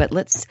those. But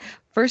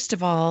first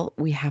of all,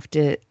 we have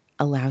to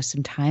allow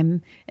some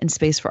time and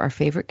space for our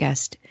favorite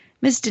guest,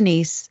 Miss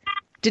Denise.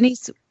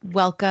 Denise,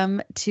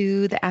 welcome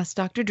to the Ask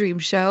Dr. Dream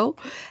show.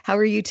 How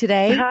are you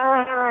today?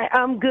 Hi,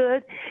 I'm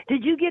good.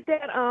 Did you get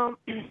that?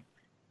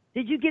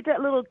 Did you get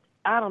that little?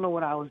 I don't know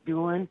what I was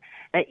doing.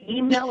 An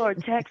email or a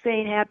text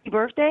saying happy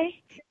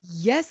birthday?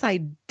 Yes, I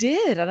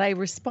did. And I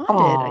responded.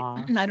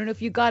 I don't know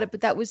if you got it, but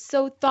that was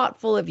so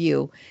thoughtful of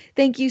you.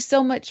 Thank you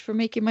so much for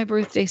making my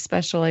birthday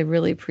special. I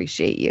really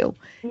appreciate you.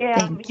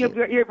 Yeah,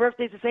 your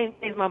birthday's the same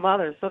day as my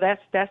mother's, so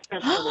that's special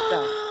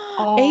stuff.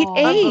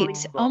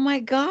 8/8. Oh my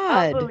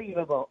God.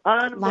 Unbelievable.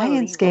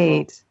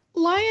 Lionsgate.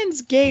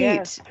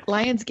 Yes.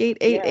 Lionsgate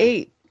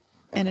 8/8.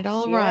 And it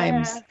all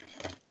rhymes.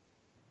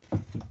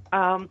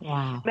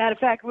 Wow. Matter of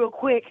fact, real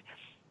quick,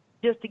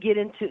 just to get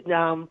into,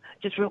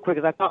 just real quick,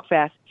 because I talk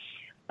fast.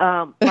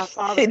 My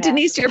father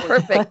Denise, you're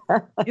perfect.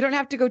 You don't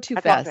have to go too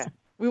fast.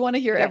 We want to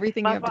hear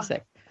everything you have to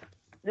say.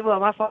 Well,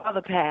 my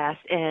father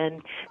passed,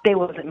 and they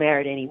wasn't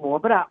married anymore,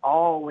 but I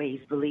always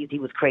believed he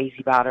was crazy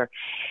about her.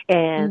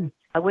 And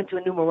I went to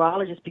a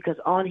numerologist because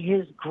on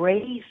his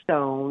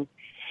gravestone,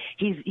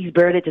 he's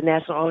buried at the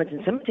National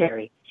Arlington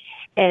Cemetery.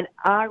 And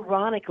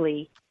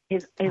ironically,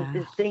 his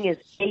thing is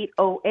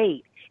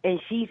 808. And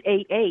she's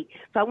 8/8.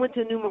 So I went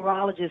to a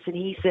numerologist, and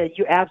he said,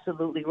 "You're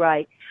absolutely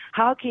right.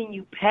 How can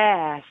you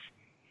pass,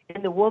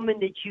 and the woman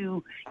that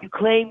you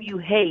claim you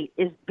hate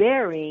is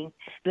bearing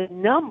the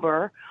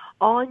number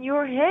on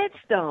your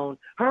headstone?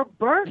 Her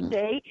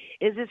birthday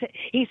is this."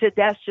 He said,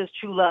 "That's just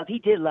true love." He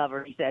did love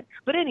her, he said.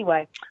 But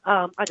anyway,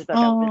 I just thought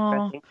that was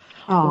interesting.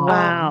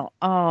 Wow.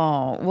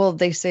 Well,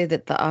 they say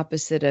that the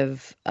opposite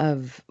of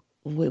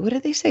what do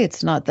they say?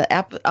 It's not the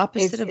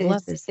opposite of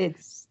love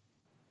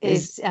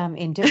is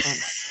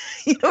indifference.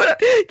 You know what?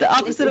 The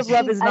opposite of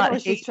love is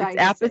not hate, it's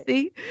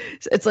apathy.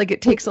 It's like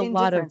it takes a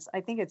lot of.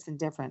 I think it's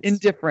indifference.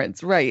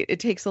 Indifference, right? It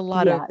takes a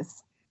lot of.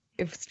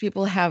 If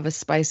people have a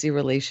spicy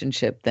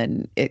relationship,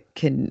 then it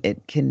can.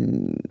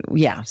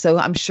 Yeah. So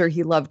I'm sure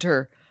he loved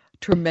her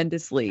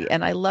tremendously,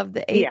 and I love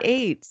the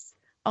 8/8s.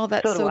 Oh,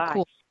 that's so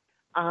cool.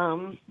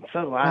 So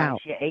do I. Wow.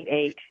 Yeah,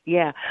 8/8.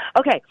 Yeah.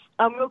 Okay.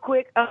 Real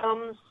quick.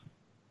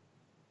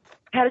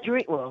 Had a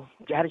dream. Well,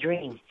 I had a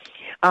dream.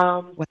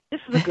 This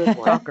is a good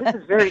one. This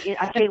is very.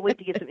 I can't wait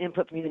to get some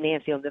input from you,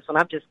 Nancy, on this one.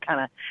 I'm just kind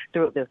of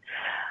through this.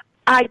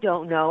 I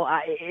don't know.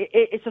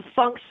 It's a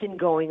function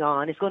going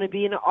on. It's going to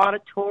be in an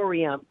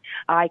auditorium.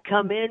 I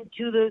come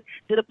into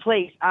the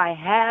place. I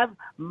have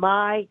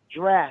my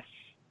dress.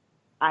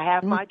 I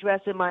have my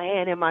dress in my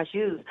hand and my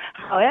shoes.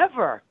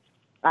 However,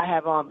 I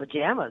have on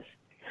pajamas.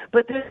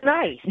 But they're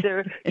nice.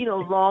 They're,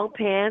 long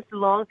pants,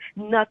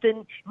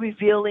 nothing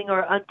revealing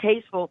or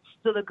untasteful.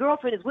 So the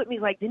girlfriend is with me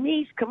like,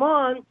 "Denise, come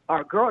on."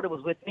 Or a girl that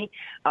was with me,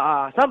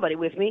 somebody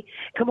with me.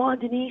 "Come on,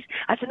 Denise."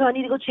 I said, "No, I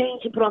need to go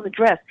change and put on the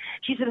dress."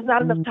 She said, "There's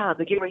not enough time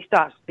to get ready to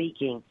start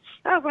speaking."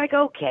 I was like,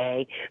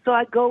 okay. So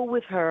I go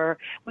with her.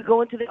 We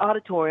go into the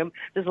auditorium.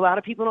 There's a lot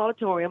of people in the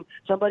auditorium.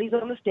 Somebody's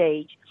on the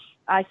stage.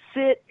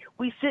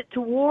 We sit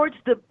towards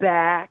the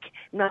back,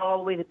 not all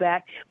the way to the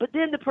back, but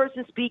then the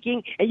person's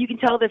speaking, and you can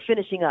tell they're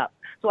finishing up.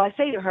 So I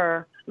say to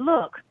her,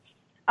 "Look,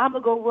 I'm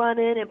going to go run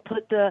in and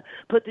put the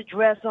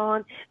dress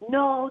on."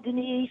 "No,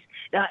 Denise,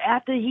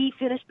 after he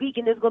finished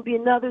speaking, there's going to be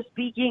another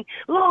speaking."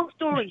 Long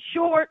story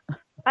short,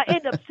 I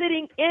end up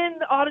sitting in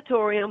the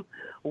auditorium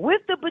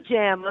with the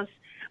pajamas,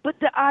 but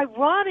the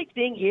ironic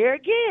thing here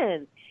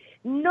again,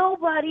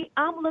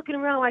 I'm looking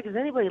around like, is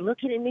anybody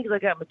looking at me because I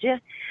got my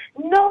dress?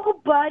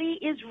 Nobody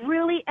is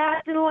really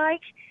acting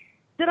like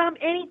that I'm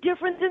any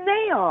different than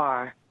they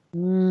are.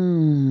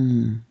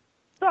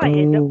 So I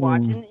end up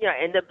watching,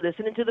 end up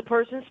listening to the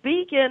person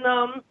speak, and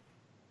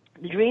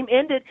the dream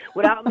ended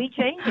without me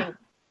changing.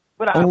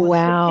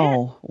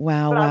 Wow.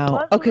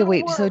 Okay,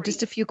 wait. So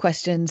just a few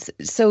questions.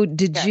 So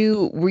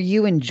were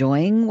you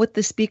enjoying what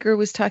the speaker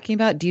was talking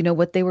about? Do you know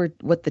what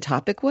the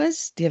topic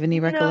was? Do you have any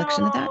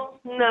recollection of that?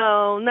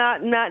 No,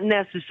 not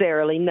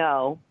necessarily.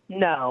 No,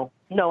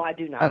 I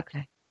do not.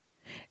 Okay.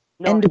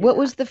 No, and what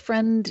was the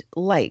friend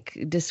like?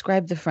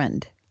 Describe the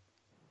friend.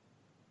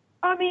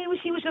 I mean,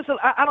 she was just,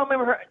 I don't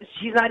remember her.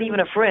 She's not even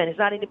a friend. It's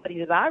not anybody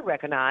that I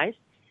recognize.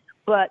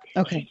 But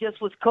she just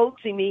was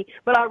coaxing me.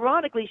 But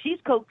ironically, she's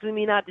coaxing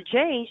me not to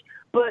change.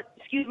 But,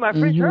 excuse my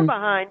French, her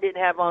behind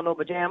didn't have on no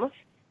pajamas.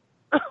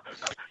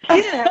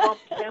 She didn't have on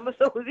pajamas,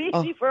 so it was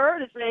easy for her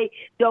to say,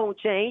 "Don't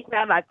change."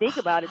 Now that I think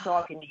about it,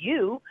 talking to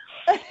you.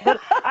 But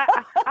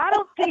I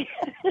don't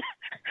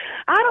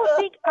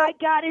think I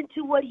got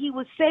into what he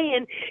was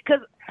saying,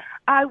 because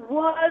I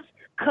was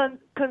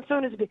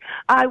concerned.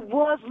 I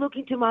was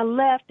looking to my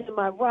left and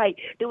my right.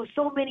 There were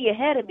so many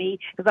ahead of me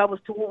because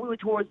we were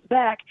towards the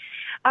back.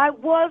 I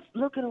was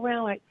looking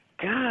around like,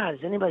 God,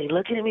 is anybody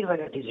looking at me because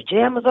I got these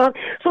pajamas on?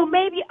 So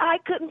maybe I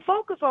couldn't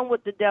focus on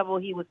what the devil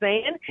he was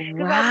saying.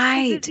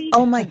 Right.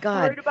 Oh my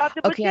God.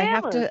 Okay,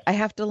 I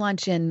have to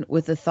launch in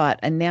with a thought.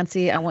 And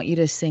Nancy, I want you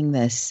to sing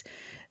this.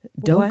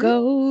 Don't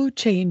go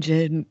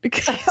changing.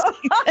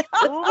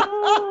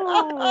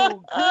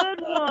 Oh,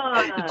 good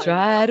one.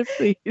 Try to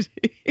please.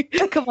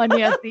 Come on,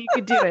 Nancy, you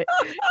can do it.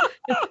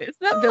 It's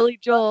not Billy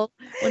Joel.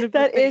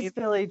 That is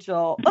Billy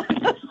Joel.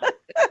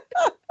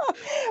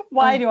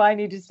 Why do I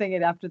need to sing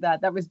it after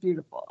that? That was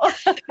beautiful.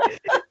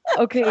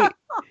 Okay.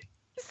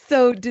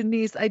 So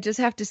Denise, I just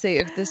have to say,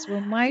 if this were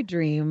my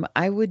dream,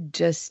 I would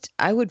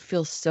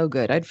feel so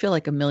good. I'd feel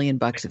like $1 million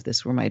if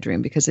this were my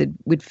dream, because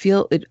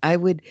I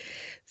would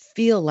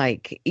feel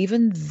like,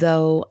 even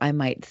though I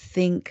might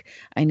think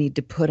I need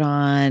to put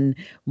on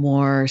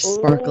more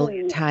sparkly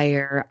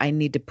attire, I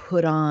need to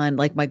put on,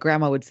 like my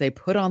grandma would say,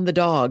 put on the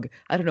dog.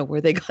 I don't know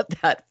where they got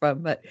that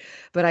from, but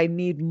I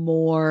need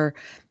more.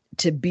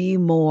 To be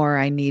more,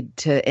 I need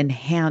to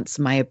enhance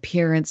my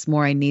appearance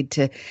more. I need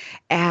to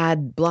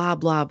add blah,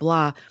 blah,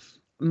 blah.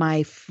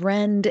 My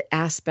friend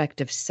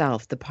aspect of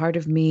self, the part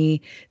of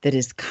me that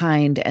is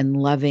kind and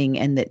loving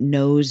and that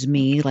knows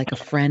me like a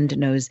friend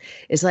knows,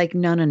 is like,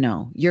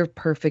 no. You're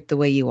perfect the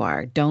way you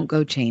are. Don't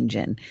go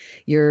changing.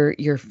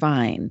 You're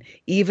fine.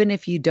 Even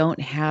if you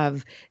don't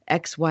have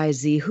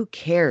XYZ, who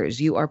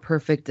cares? You are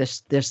perfect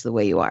this the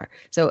way you are.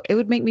 So it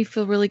would make me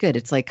feel really good.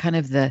 It's like kind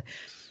of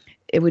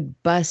it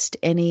would bust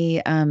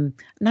any,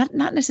 not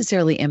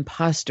necessarily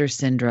imposter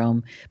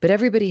syndrome, but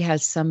everybody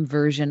has some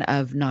version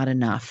of not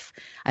enough.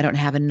 I don't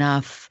have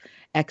enough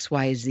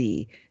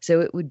XYZ.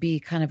 So it would be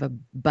kind of a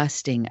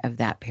busting of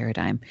that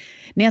paradigm.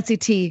 Nancy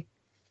T.,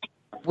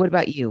 what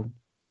about you?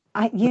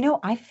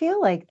 I feel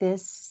like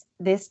this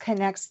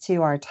connects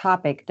to our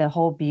topic, the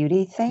whole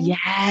beauty thing.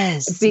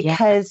 Yes.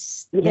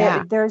 Because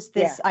there's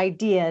this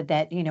idea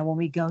that, when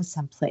we go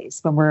someplace,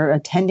 when we're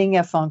attending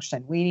a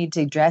function, we need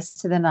to dress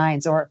to the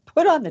nines or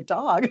put on the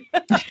dog.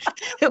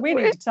 We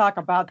need to talk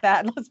about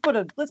that. Let's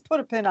put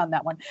a pin on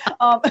that one.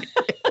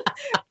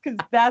 Because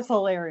that's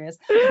hilarious.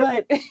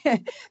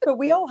 But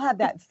we all have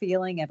that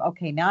feeling of,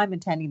 okay, now I'm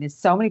attending this.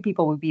 So many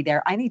people will be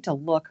there. I need to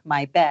look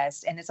my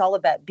best. And it's all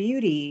about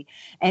beauty.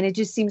 And it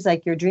just seems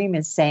like your dream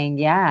is saying,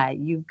 yeah,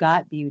 you've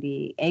got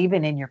beauty,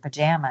 even in your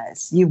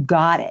pajamas. You've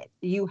got it.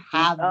 You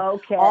have it.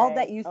 Okay. All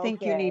that you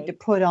think you need to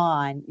put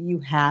on, you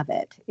have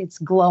it. It's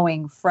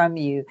glowing from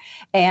you.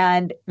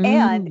 And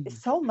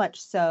so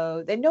much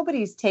so that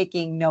nobody's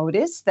taking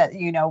notice that,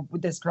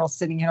 this girl's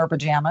sitting in her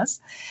pajamas.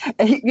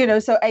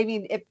 So I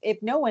mean,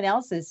 if no one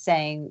else is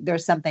saying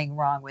there's something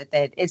wrong with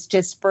it, it's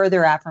just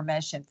further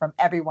affirmation from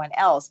everyone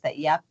else that,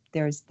 yep,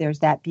 there's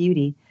that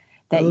beauty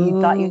that you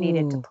thought you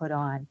needed to put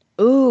on.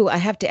 Ooh, I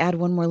have to add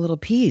one more little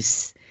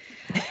piece.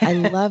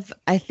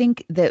 I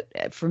think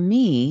that for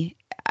me,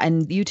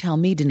 and you tell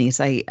me, Denise,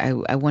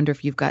 I wonder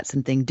if you've got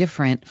something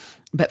different,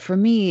 but for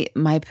me,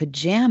 my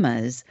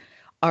pajamas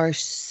are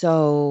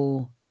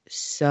so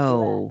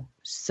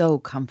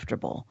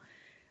comfortable.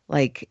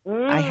 Like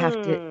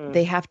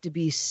they have to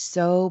be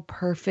so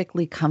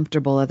perfectly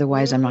comfortable.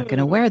 Otherwise I'm not going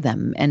to wear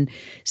them. And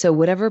so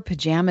whatever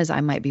pajamas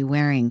I might be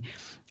wearing,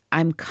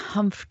 I'm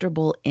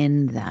comfortable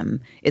in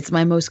them. It's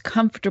my most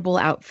comfortable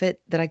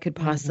outfit that I could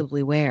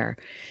possibly wear.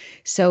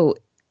 So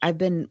I've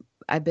been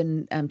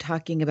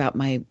talking about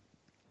my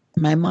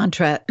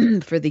mantra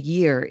for the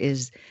year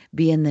is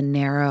be in the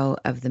narrow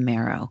of the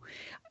marrow,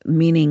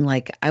 meaning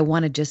like I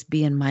want to just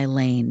be in my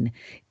lane.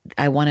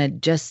 I want to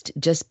just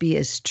be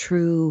as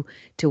true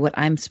to what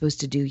I'm supposed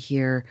to do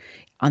here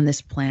on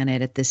this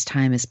planet at this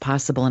time as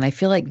possible. And I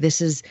feel like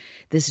this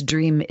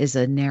dream is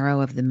a narrow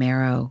of the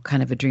marrow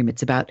kind of a dream.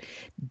 It's about,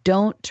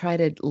 don't try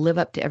to live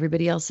up to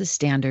everybody else's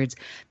standards.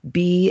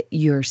 Be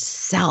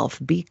yourself,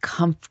 be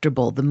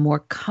comfortable. The more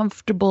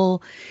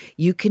comfortable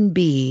you can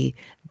be,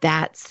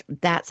 that's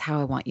how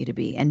I want you to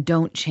be. And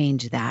don't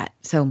change that.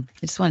 So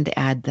I just wanted to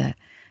add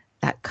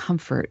that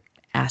comfort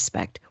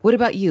aspect. What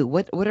about you?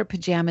 What are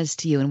pajamas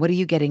to you? And what are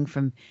you getting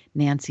from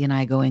Nancy and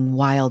I going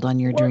wild on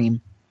your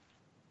dream?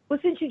 Well,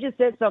 since you just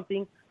said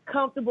something,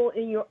 comfortable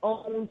in your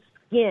own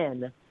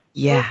skin.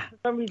 Yeah. For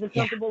some reason,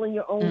 comfortable in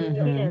your own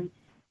skin.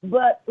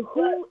 But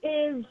who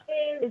is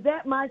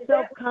that my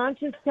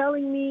self-conscious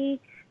telling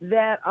me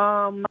that,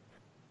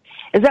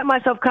 is that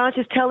my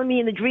self-conscious telling me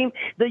in the dream,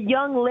 the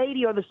young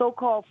lady or the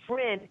so-called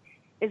friend,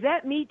 is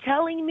that me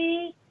telling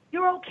me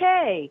you're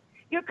okay,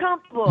 you're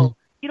comfortable,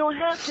 you don't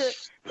have to,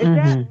 is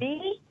that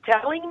me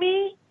telling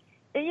me?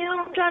 And you know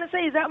what I'm trying to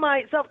say? Is that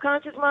my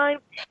self-conscious mind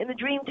in the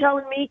dream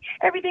telling me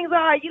everything's all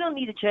right, you don't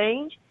need to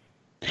change?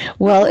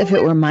 Well, if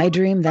it were my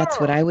dream, that's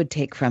what I would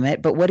take from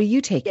it. But what are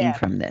you taking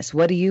from this?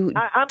 What do you...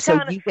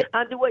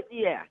 The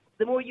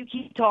more you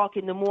keep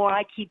talking, the more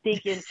I keep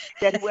thinking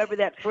that whoever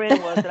that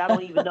friend was that I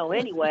don't even know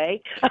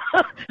anyway.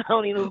 I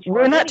don't even know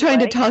We're not trying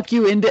to talk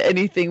you into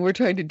anything. We're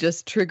trying to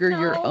just trigger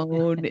your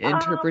own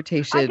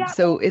interpretation.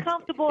 So it's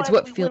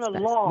what feels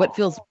best. What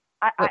feels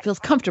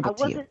comfortable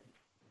to you.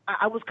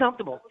 I was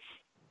comfortable.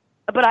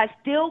 But I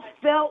still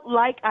felt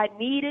like I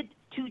needed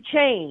to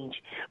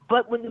change.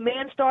 But when the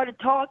man started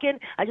talking,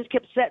 I just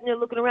kept sitting there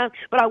looking around.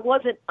 But I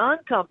wasn't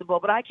uncomfortable.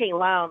 But I can't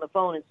lie on the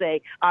phone and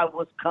say I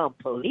was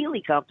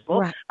completely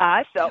comfortable. Right.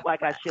 I felt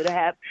like I should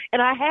have.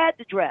 And I had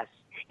the dress.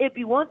 It'd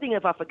be one thing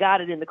if I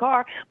forgot it in the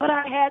car, but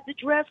I had the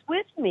dress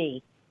with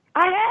me.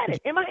 I had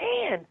it in my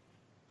hand.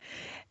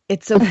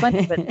 It's so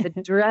funny, but the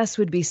dress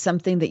would be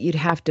something that you'd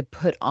have to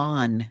put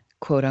on,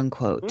 quote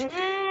unquote.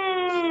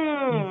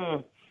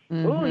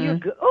 Oh, you're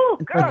good. Oh,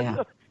 girl.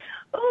 Yeah.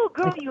 Oh,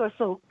 girl, you are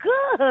so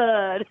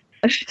good.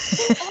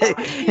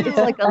 It's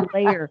like a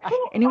layer.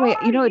 Anyway,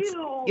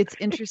 it's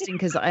interesting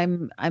because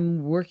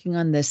I'm working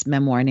on this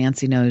memoir,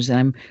 Nancy knows, and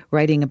I'm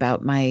writing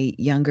about my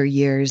younger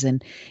years,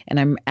 and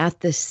I'm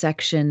at this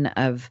section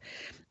of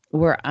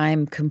where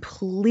I'm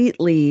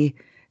completely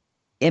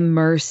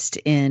immersed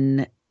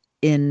in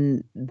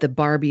the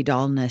Barbie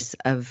dollness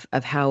of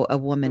how a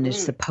woman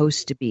is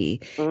supposed to be.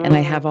 And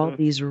I have all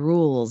these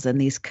rules and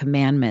these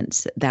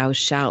commandments, thou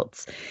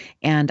shalt.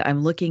 And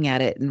I'm looking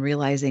at it and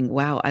realizing,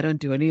 wow, I don't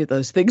do any of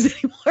those things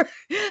anymore.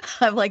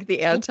 I'm like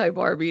the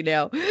anti-Barbie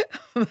now.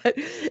 But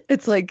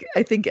it's like,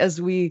 I think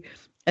as we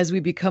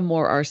become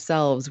more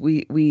ourselves,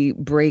 we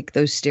break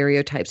those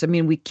stereotypes. I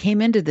mean, we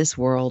came into this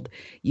world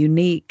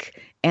unique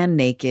and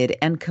naked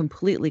and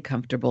completely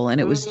comfortable. And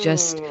it was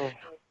just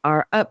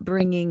our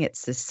upbringing, it's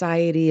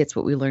society, it's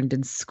what we learned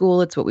in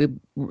school, it's what we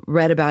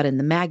read about in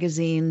the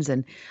magazines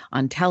and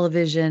on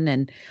television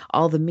and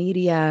all the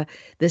media.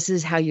 This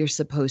is how you're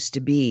supposed to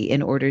be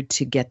in order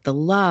to get the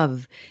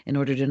love, in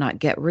order to not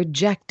get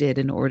rejected,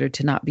 in order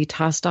to not be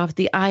tossed off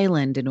the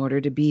island, in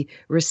order to be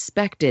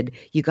respected.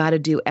 You got to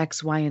do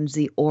X, Y, and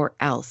Z or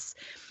else.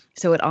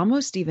 So it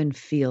almost even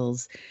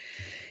feels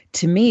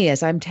to me,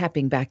 as I'm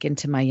tapping back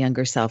into my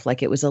younger self,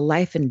 like it was a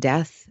life and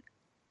death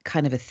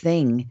kind of a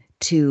thing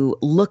to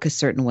look a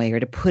certain way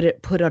or to put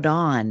it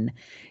on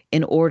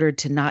in order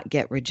to not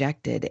get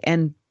rejected.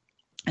 And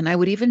I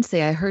would even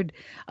say I heard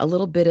a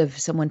little bit of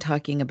someone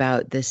talking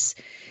about this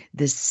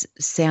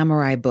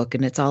samurai book,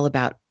 and it's all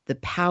about the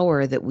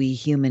power that we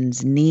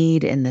humans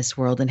need in this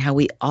world and how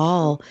we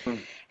all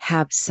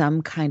have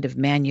some kind of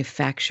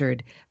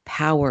manufactured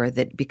power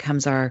that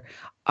becomes our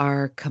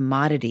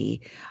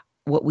commodity,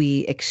 what we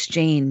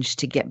exchange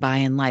to get by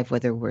in life,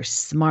 whether we're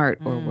smart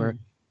or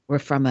we're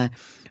from a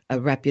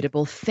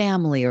reputable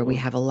family, or we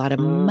have a lot of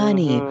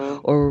money,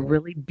 or we're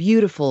really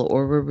beautiful,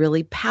 or we're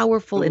really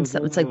powerful in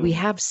something. It's like we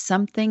have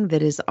something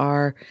that is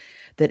our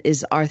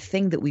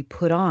thing that we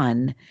put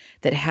on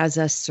that has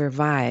us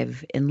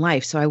survive in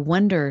life. So I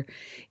wonder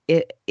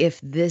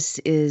if this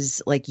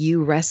is like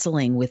you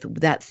wrestling with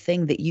that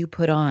thing that you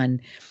put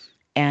on,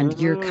 and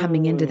you're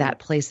coming into that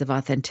place of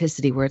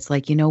authenticity where it's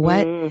like, you know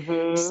what?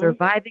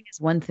 Surviving is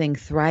one thing,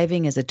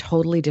 thriving is a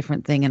totally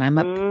different thing, and I'm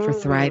up for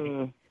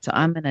thriving. So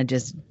I'm going to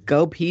just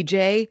go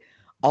PJ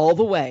all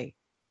the way.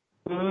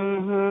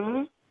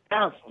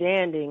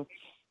 Outstanding.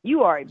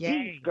 You are a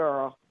beast,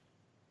 girl.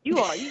 You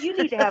are. You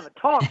need to have a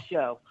talk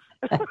show.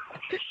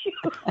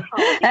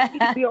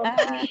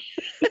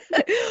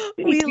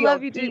 We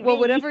love you. Well,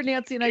 whatever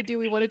Nancy and I do,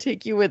 we want to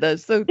take you with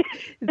us. So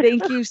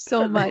thank you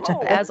so much,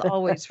 as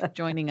always, for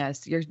joining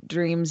us. Your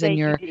dreams and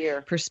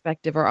your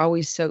perspective are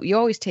always you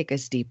always take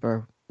us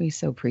deeper. We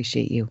so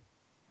appreciate you.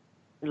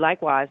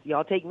 Likewise,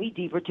 y'all take me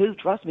deeper too.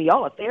 Trust me,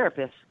 y'all are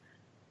therapists.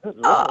 Good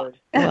Lord.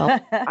 Well,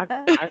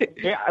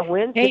 I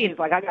win. Hey,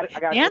 like I got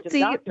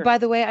Nancy. By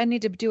the way, I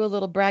need to do a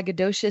little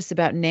braggadocious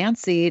about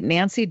Nancy.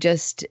 Nancy, you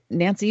just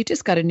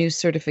got a new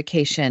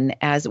certification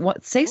as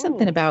what? Say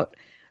something about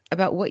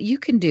what you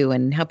can do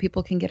and how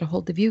people can get a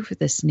hold of you for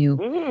this new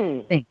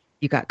thing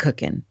you got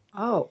cooking.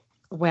 Oh,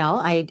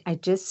 well, I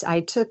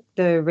took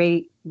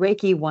the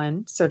Reiki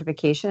 1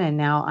 certification, and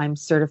now I'm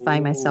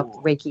certifying myself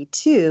Reiki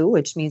 2,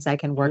 which means I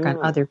can work on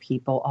other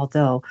people.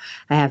 Although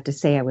I have to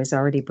say I was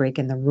already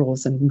breaking the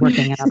rules and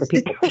working on other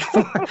people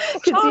before.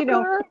 Because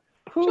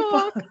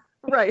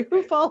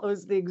who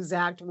follows the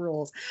exact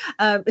rules?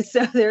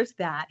 So there's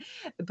that.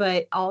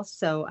 But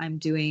also I'm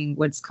doing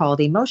what's called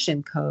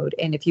Emotion Code.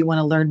 And if you want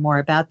to learn more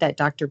about that,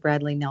 Dr.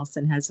 Bradley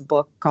Nelson has a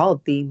book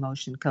called The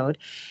Emotion Code.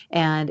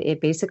 And it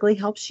basically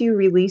helps you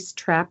release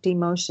trapped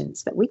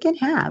emotions that we can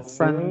have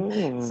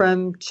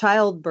from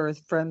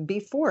childbirth,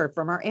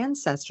 from our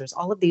ancestors.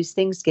 All of these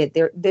things get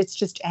there. It's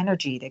just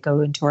energy that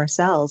go into our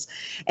cells.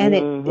 And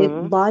it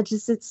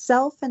lodges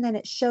itself, and then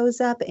it shows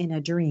up in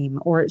a dream,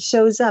 or it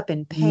shows up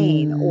in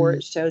pain, or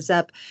it shows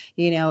up,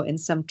 in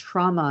some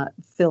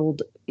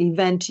trauma-filled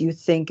event you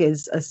think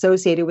is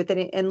associated with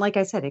it. And like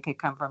I said, it could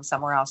come from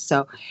somewhere else.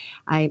 So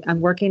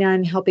I'm working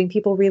on helping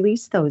people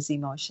release those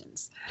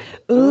emotions.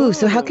 Ooh,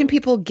 so how can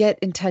people get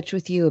in touch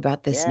with you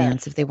about this,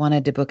 Nance, if they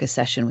wanted to book a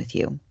session with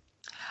you?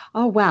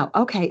 Oh, wow.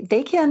 Okay.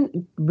 They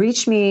can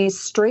reach me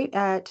straight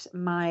at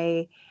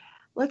my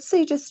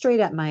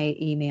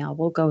email.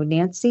 We'll go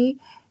Nancy,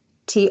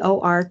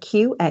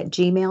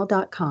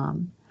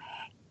 TORQ@gmail.com.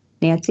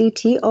 Nancy,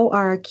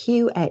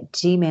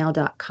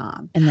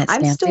 TORQ@gmail.com. And that's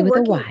Nancy with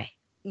a Y.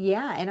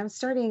 Yeah. And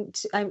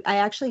I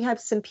actually have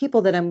some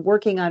people that I'm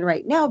working on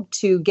right now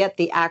to get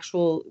the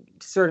actual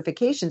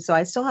certification. So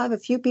I still have a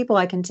few people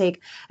I can take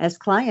as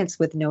clients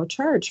with no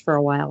charge for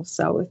a while.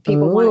 So if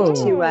people want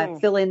to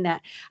fill in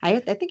that, I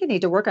think I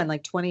need to work on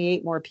like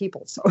 28 more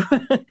people. So,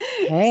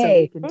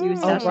 hey, so we can do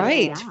all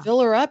right. Yeah.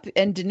 Fill her up.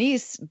 And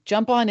Denise,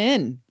 jump on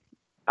in.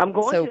 I'm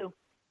going to.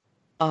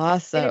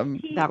 Awesome.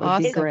 That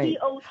would be great.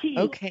 T-O-T.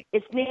 Okay.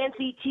 It's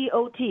Nancy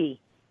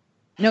T-O-T.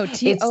 No,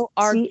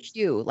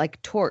 TORQ,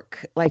 like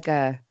torque, like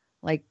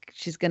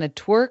she's going to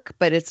twerk,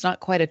 but it's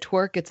not quite a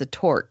twerk. It's a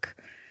torque.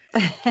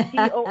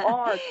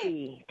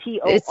 T-O-R-T.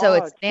 So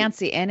it's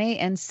Nancy,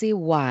 Nancy,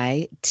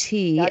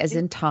 T as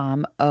in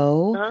Tom,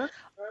 O-R-Q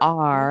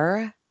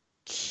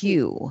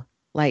Q,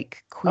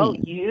 like queen. Oh,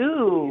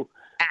 you.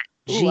 At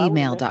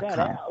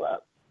gmail.com.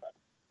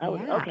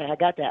 Okay, I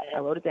got that. I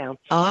wrote it down.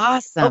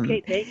 Awesome.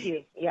 Okay, thank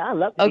you. Yeah, I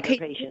love to be your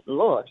patient.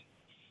 Lord.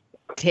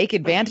 Take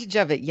advantage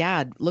of it.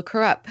 Yeah, look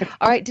her up.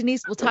 All right,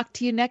 Denise, we'll talk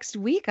to you next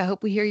week. I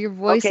hope we hear your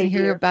voice and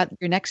hear about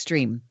your next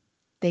dream.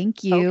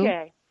 Thank you.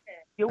 Okay.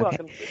 You're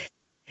welcome.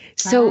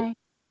 So, Bye.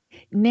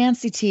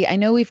 Nancy T, I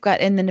know we've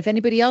got, and then if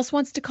anybody else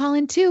wants to call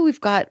in too, we've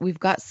got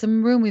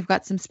some room, we've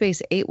got some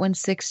space,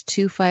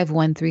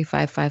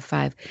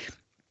 816-251-3555.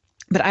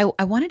 But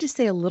I wanted to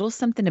say a little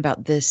something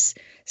about this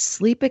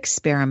sleep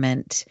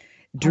experiment,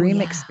 dream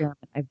experiment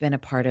I've been a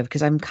part of,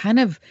 because I'm kind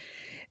of,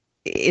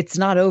 it's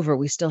not over.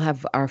 We still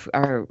have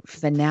our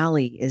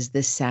finale is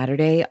this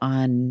Saturday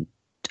on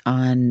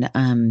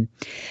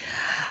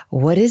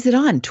what is it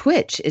on?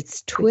 Twitch.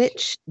 It's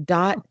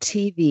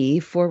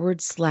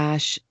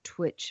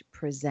twitch.tv/Twitch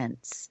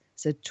Presents.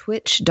 So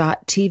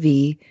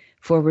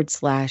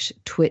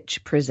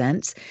twitch.tv/Twitch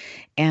Presents.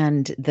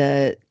 And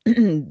the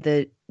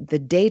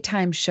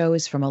daytime show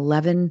is from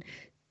 11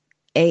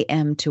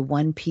 a.m. to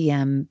 1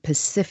 p.m.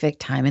 Pacific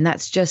time. And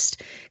that's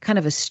just kind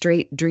of a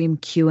straight dream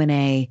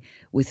Q&A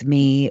with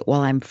me while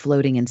I'm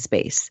floating in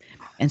space.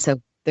 And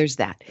so there's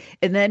that.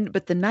 And then,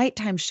 but the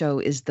nighttime show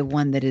is the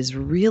one that is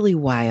really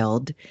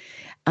wild.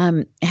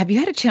 Have you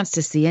had a chance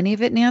to see any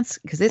of it, Nance?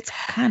 Because it's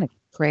kind of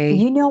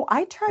crazy. You know,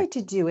 I tried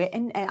to do it,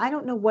 and I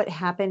don't know what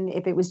happened.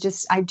 If it was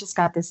just, I just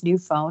got this new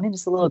phone, and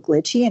it's a little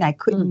glitchy, and I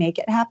couldn't make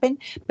it happen.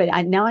 But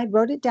now I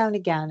wrote it down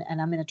again, and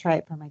I'm going to try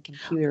it from my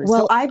computer.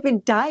 Well, so I've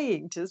been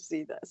dying to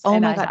see this. Oh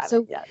my God!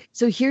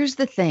 So here's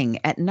the thing: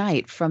 at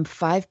night, from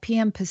 5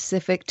 p.m.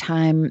 Pacific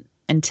time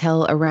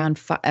until around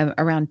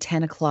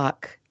 10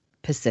 o'clock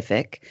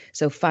Pacific,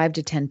 so 5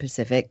 to 10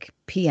 Pacific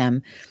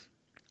p.m.,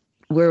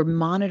 we're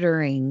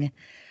monitoring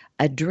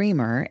a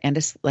dreamer and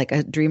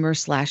a dreamer /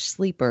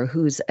 sleeper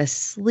who's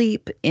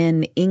asleep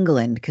in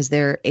England, because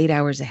they're 8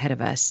 hours ahead of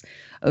us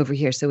over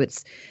here. So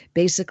it's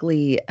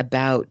basically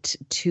about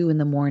 2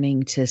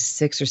 a.m. to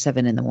 6 or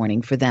 7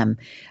 a.m. for them.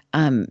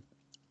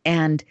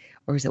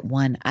 Or is it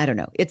 1? I don't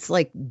know. It's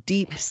like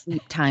deep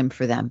sleep time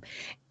for them.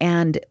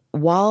 And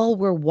while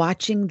we're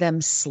watching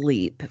them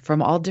sleep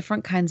from all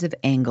different kinds of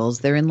angles,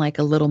 they're in like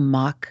a little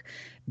mock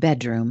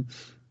bedroom.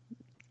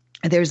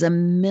 There's a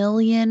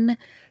million.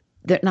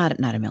 Not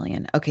a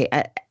million. Okay.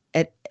 I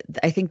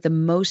think the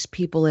most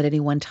people at any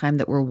one time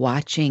that were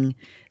watching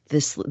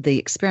the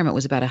experiment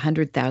was about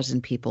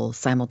 100,000 people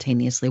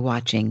simultaneously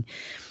watching,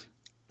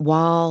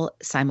 while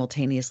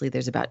simultaneously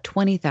there's about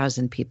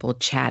 20,000 people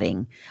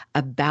chatting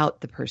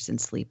about the person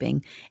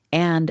sleeping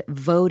and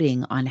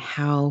voting on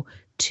how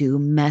to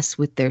mess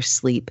with their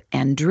sleep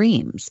and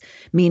dreams,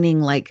 meaning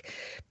like,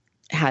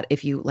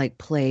 if you like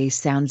play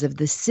Sounds of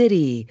the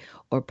City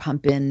or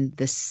pump in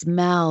the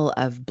smell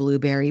of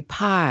blueberry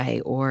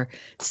pie or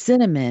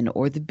cinnamon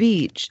or the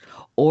beach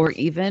or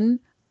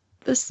even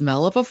the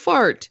smell of a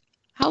fart.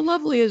 How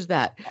lovely is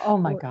that? Oh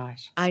my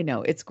gosh. I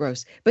know, it's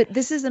gross. But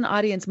this is an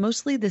audience,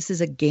 mostly this is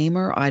a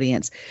gamer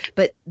audience,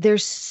 but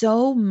there's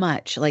so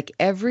much, like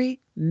every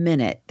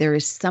minute there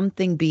is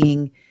something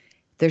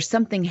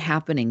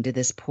happening to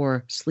this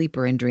poor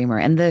sleeper and dreamer.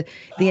 And the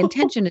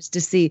intention is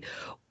to see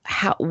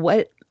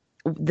what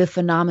the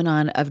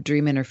phenomenon of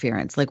dream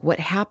interference, like what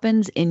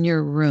happens in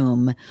your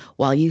room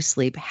while you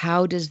sleep,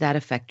 how does that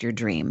affect your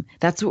dream?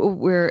 That's what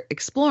we're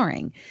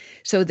exploring.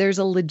 So there's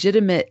a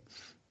legitimate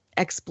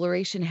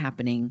exploration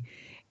happening.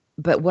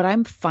 But what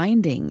I'm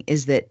finding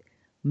is that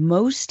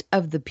most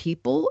of the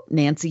people,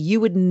 Nancy,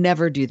 you would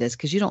never do this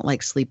because you don't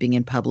like sleeping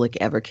in public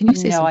ever. Can you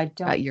say something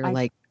about your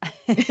like?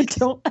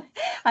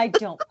 I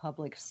don't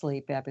public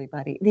sleep,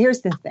 everybody.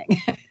 Here's the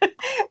thing.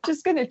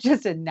 Just going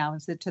to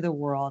announce it to the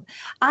world.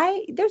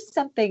 There's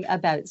something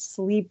about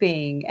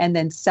sleeping and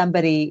then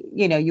somebody,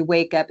 you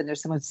wake up and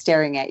there's someone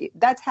staring at you.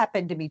 That's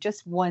happened to me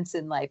just once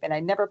in life, and I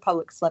never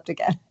public slept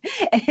again.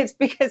 And it's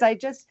because I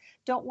just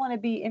don't want to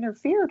be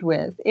interfered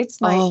with.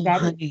 It's my,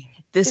 honey,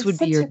 this would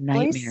be your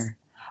nightmare.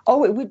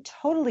 Oh, it would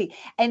totally.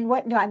 And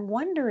I'm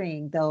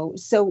wondering though,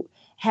 so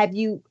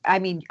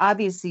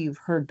obviously you've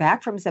heard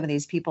back from some of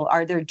these people.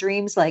 Are their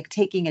dreams like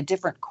taking a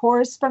different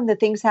course from the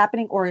things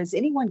happening, or is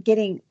anyone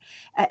getting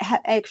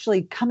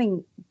actually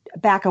coming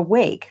back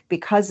awake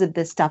because of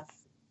this stuff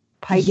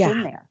piped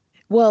in there?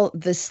 Well,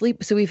 the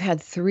sleep. So we've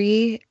had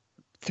three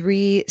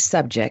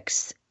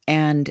subjects.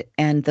 And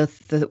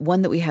the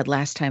one that we had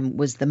last time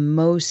was the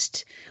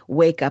most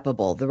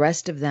wake-upable. The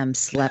rest of them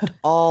slept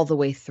all the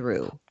way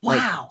through.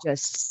 Wow.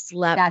 Just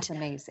slept. That's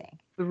amazing.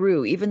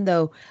 Through, even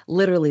though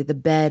literally the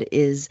bed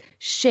is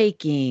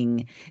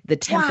shaking, the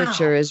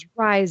temperature is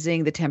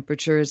rising, the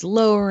temperature is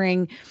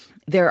lowering.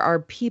 There are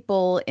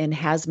people in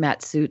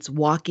hazmat suits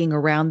walking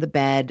around the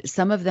bed,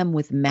 some of them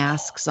with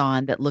masks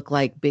on that look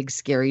like big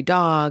scary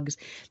dogs.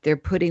 They're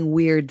putting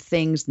weird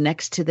things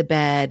next to the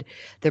bed.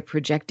 They're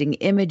projecting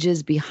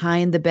images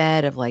behind the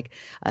bed of like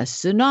a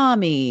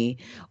tsunami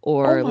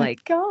or and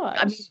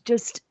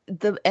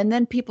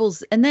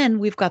then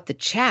we've got the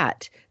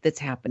chat that's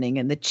happening,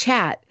 and the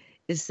chat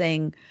is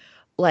saying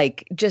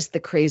like just the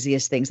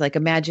craziest things. Like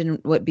imagine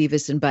what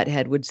Beavis and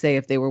Butthead would say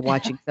if they were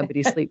watching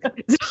somebody sleep.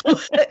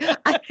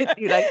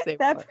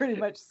 That pretty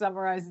much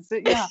summarizes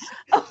it. Yeah.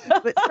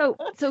 But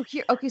so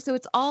here, okay, so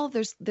it's all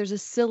there's a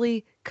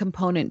silly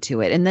component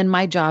to it. And then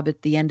my job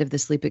at the end of the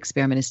sleep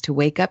experiment is to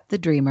wake up the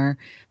dreamer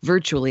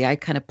virtually. I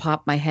kind of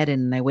pop my head in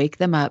and I wake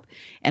them up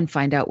and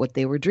find out what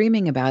they were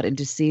dreaming about and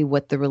to see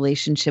what the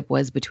relationship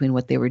was between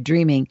what they were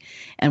dreaming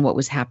and what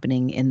was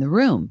happening in the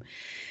room.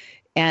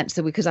 And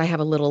so because I have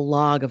a little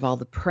log of all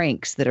the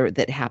pranks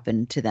that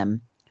happened to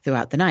them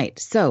throughout the night.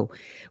 So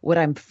what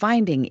I'm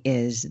finding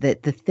is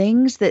that the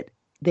things that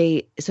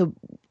the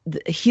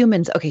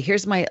humans, okay,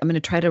 I'm going to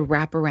try to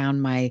wrap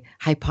around my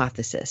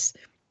hypothesis.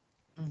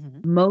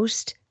 Mm-hmm.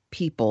 Most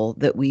people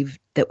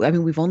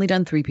we've only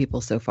done 3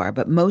 people so far,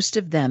 but most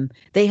of them,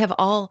 they have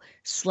all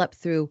slept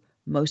through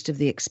most of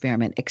the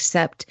experiment,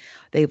 except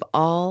they've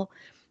all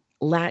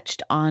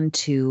latched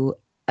onto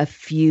a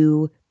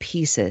few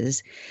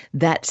pieces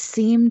that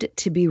seemed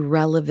to be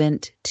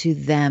relevant to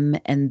them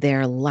and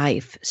their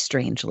life,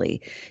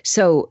 strangely.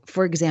 So,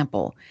 for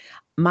example,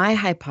 my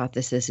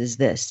hypothesis is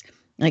this.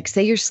 Like,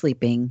 say you're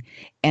sleeping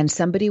and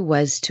somebody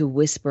was to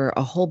whisper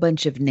a whole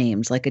bunch of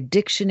names, like a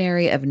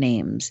dictionary of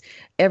names,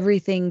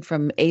 everything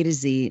from A to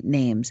Z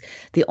names.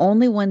 The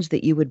only ones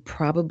that you would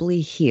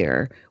probably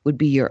hear would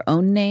be your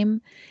own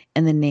name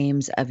and the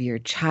names of your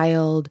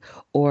child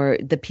or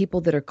the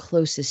people that are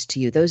closest to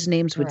you. Those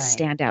names would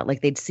stand out,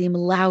 like they'd seem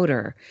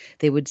louder.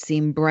 They would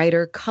seem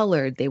brighter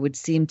colored. They would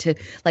seem to,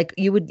 like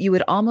you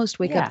would almost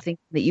wake up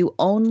thinking that you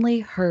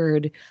only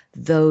heard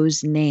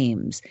those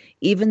names,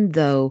 even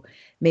though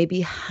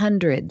maybe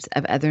hundreds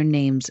of other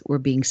names were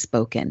being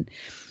spoken.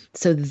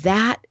 So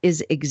that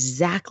is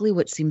exactly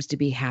what seems to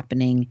be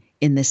happening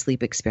in the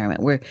sleep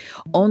experiment, where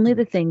only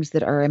the things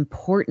that are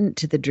important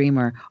to the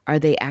dreamer are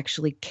they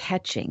actually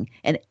catching,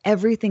 and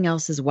everything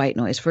else is white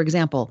noise. For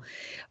example,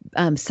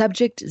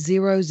 subject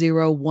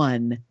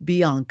 001,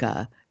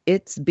 Bianca,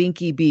 it's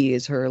Binky B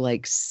is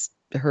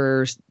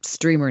her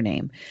streamer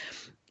name.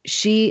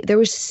 There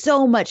was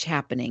so much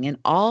happening, and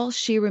all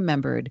she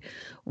remembered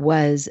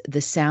was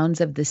the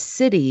sounds of the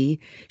city,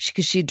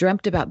 because she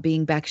dreamt about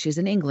being back. She's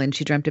in England.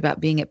 She dreamt about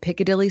being at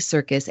Piccadilly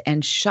Circus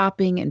and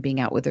shopping and being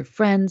out with her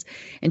friends.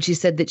 And she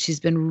said that she's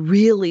been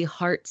really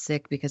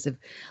heartsick because of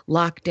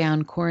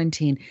lockdown,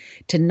 quarantine,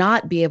 to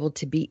not be able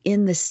to be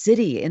in the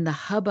city, in the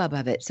hubbub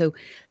of it. So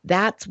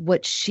that's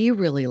what she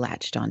really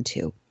latched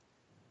onto.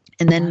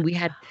 And then we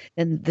had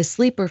the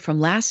sleeper from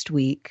last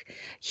week.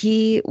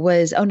 He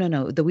was,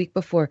 the week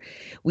before,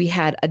 we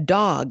had a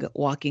dog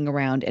walking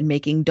around and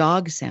making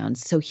dog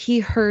sounds. So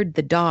he heard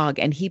the dog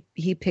and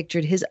he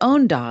pictured his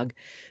own dog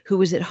who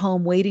was at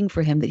home waiting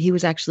for him, that he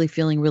was actually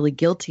feeling really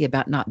guilty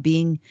about not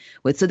being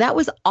with. So that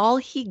was all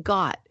he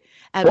got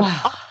out of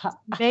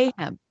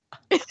mayhem.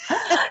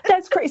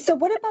 That's great. So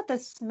what about the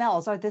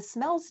smells? Are the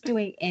smells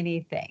doing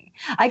anything?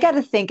 I got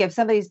to think if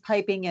somebody's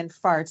piping in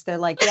farts, they're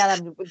like, yeah,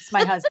 it's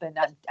my husband.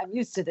 I'm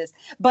used to this.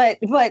 But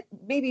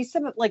maybe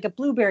like a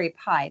blueberry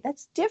pie,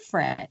 that's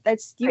different.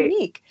 That's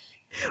unique.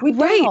 We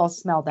don't all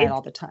smell that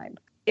all the time.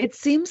 It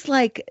seems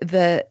like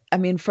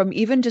from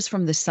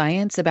the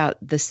science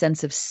about the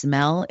sense of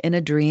smell in a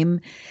dream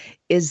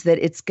is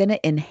that it's going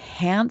to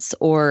enhance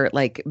or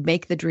like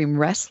make the dream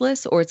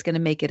restless, or it's going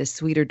to make it a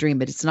sweeter dream,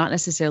 but it's not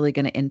necessarily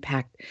going to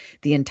impact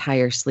the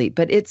entire sleep.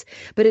 But it's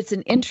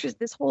an interest.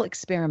 This whole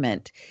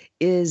experiment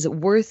is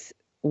worth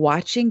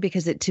watching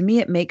because to me,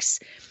 it makes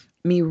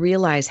me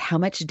realize how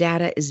much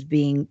data is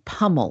being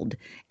pummeled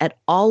at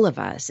all of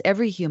us,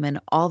 every human,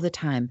 all the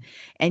time.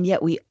 And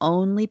yet we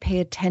only pay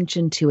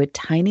attention to a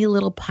tiny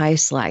little pie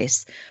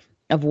slice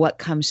of what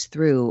comes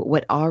through,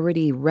 what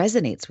already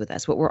resonates with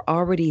us, what we're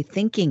already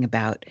thinking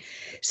about.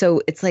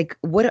 So it's like,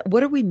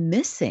 what are we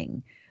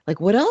missing? Like,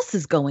 what else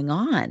is going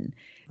on?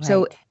 Right.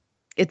 So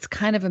it's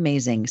kind of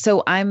amazing.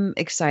 So I'm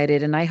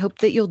excited, and I hope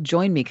that you'll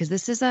join me because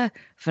this is a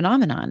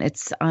phenomenon.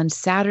 It's on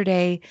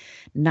Saturday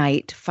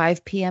night,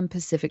 5 p.m.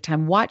 Pacific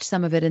time. Watch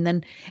some of it, and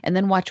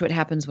then watch what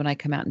happens when I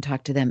come out and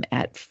talk to them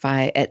at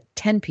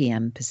 10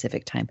 p.m.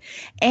 Pacific time.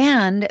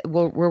 And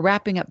we're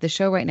wrapping up the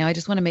show right now. I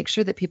just want to make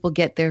sure that people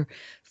get their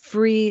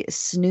free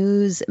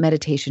snooze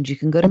meditations. You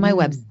can go to my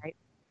website.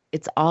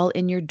 It's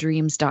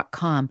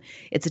allinyourdreams.com.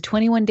 It's a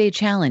 21-day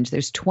challenge.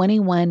 There's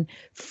 21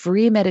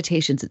 free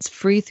meditations. It's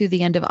free through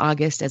the end of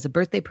August as a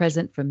birthday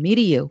present from me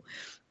to you.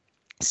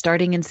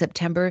 Starting in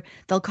September,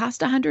 they'll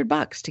cost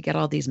 $100 to get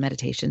all these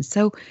meditations.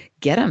 So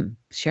get them.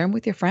 Share them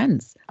with your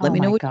friends. Let me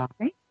know what you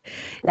think.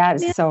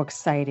 That is so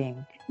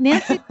exciting.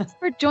 Nancy, thanks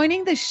for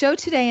joining the show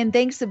today. And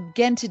thanks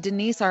again to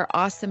Denise, our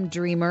awesome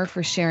dreamer,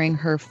 for sharing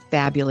her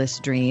fabulous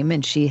dream.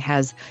 And she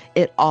has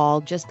it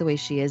all just the way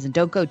she is. And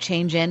don't go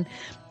changing.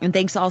 And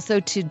thanks also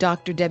to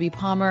Dr. Debbie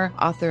Palmer,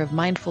 author of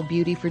Mindful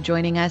Beauty, for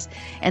joining us.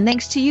 And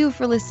thanks to you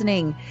for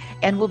listening.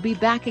 And we'll be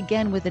back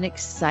again with an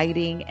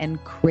exciting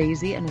and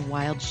crazy and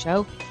wild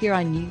show here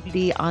on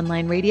Unity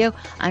Online Radio.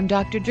 I'm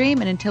Dr. Dream.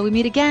 And until we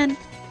meet again,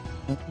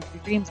 don't keep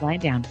your dreams lying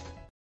down.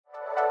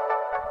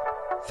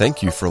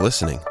 Thank you for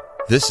listening.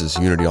 This is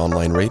Unity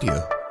Online Radio,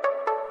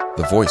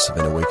 the voice of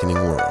an awakening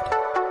world.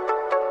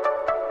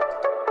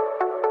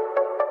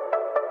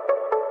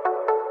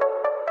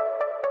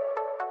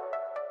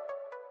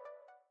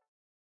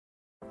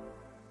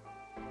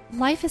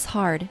 Life is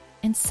hard,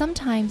 and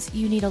sometimes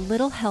you need a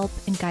little help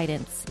and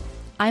guidance.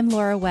 I'm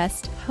Laura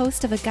West,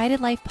 host of a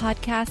Guided Life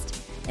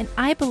podcast, and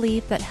I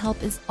believe that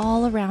help is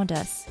all around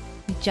us.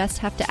 We just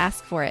have to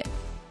ask for it.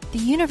 The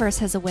universe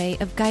has a way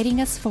of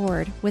guiding us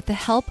forward with the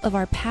help of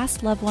our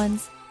past loved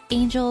ones,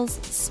 angels,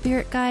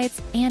 spirit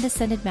guides, and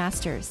ascended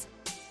masters.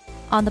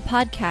 On the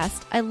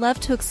podcast, I love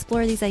to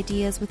explore these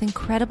ideas with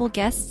incredible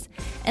guests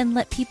and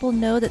let people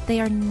know that they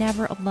are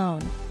never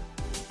alone.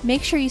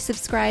 Make sure you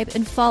subscribe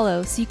and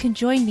follow so you can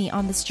join me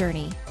on this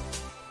journey.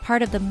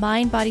 Part of the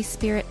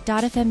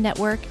MindBodySpirit.fm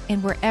network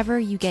and wherever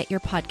you get your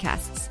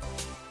podcasts.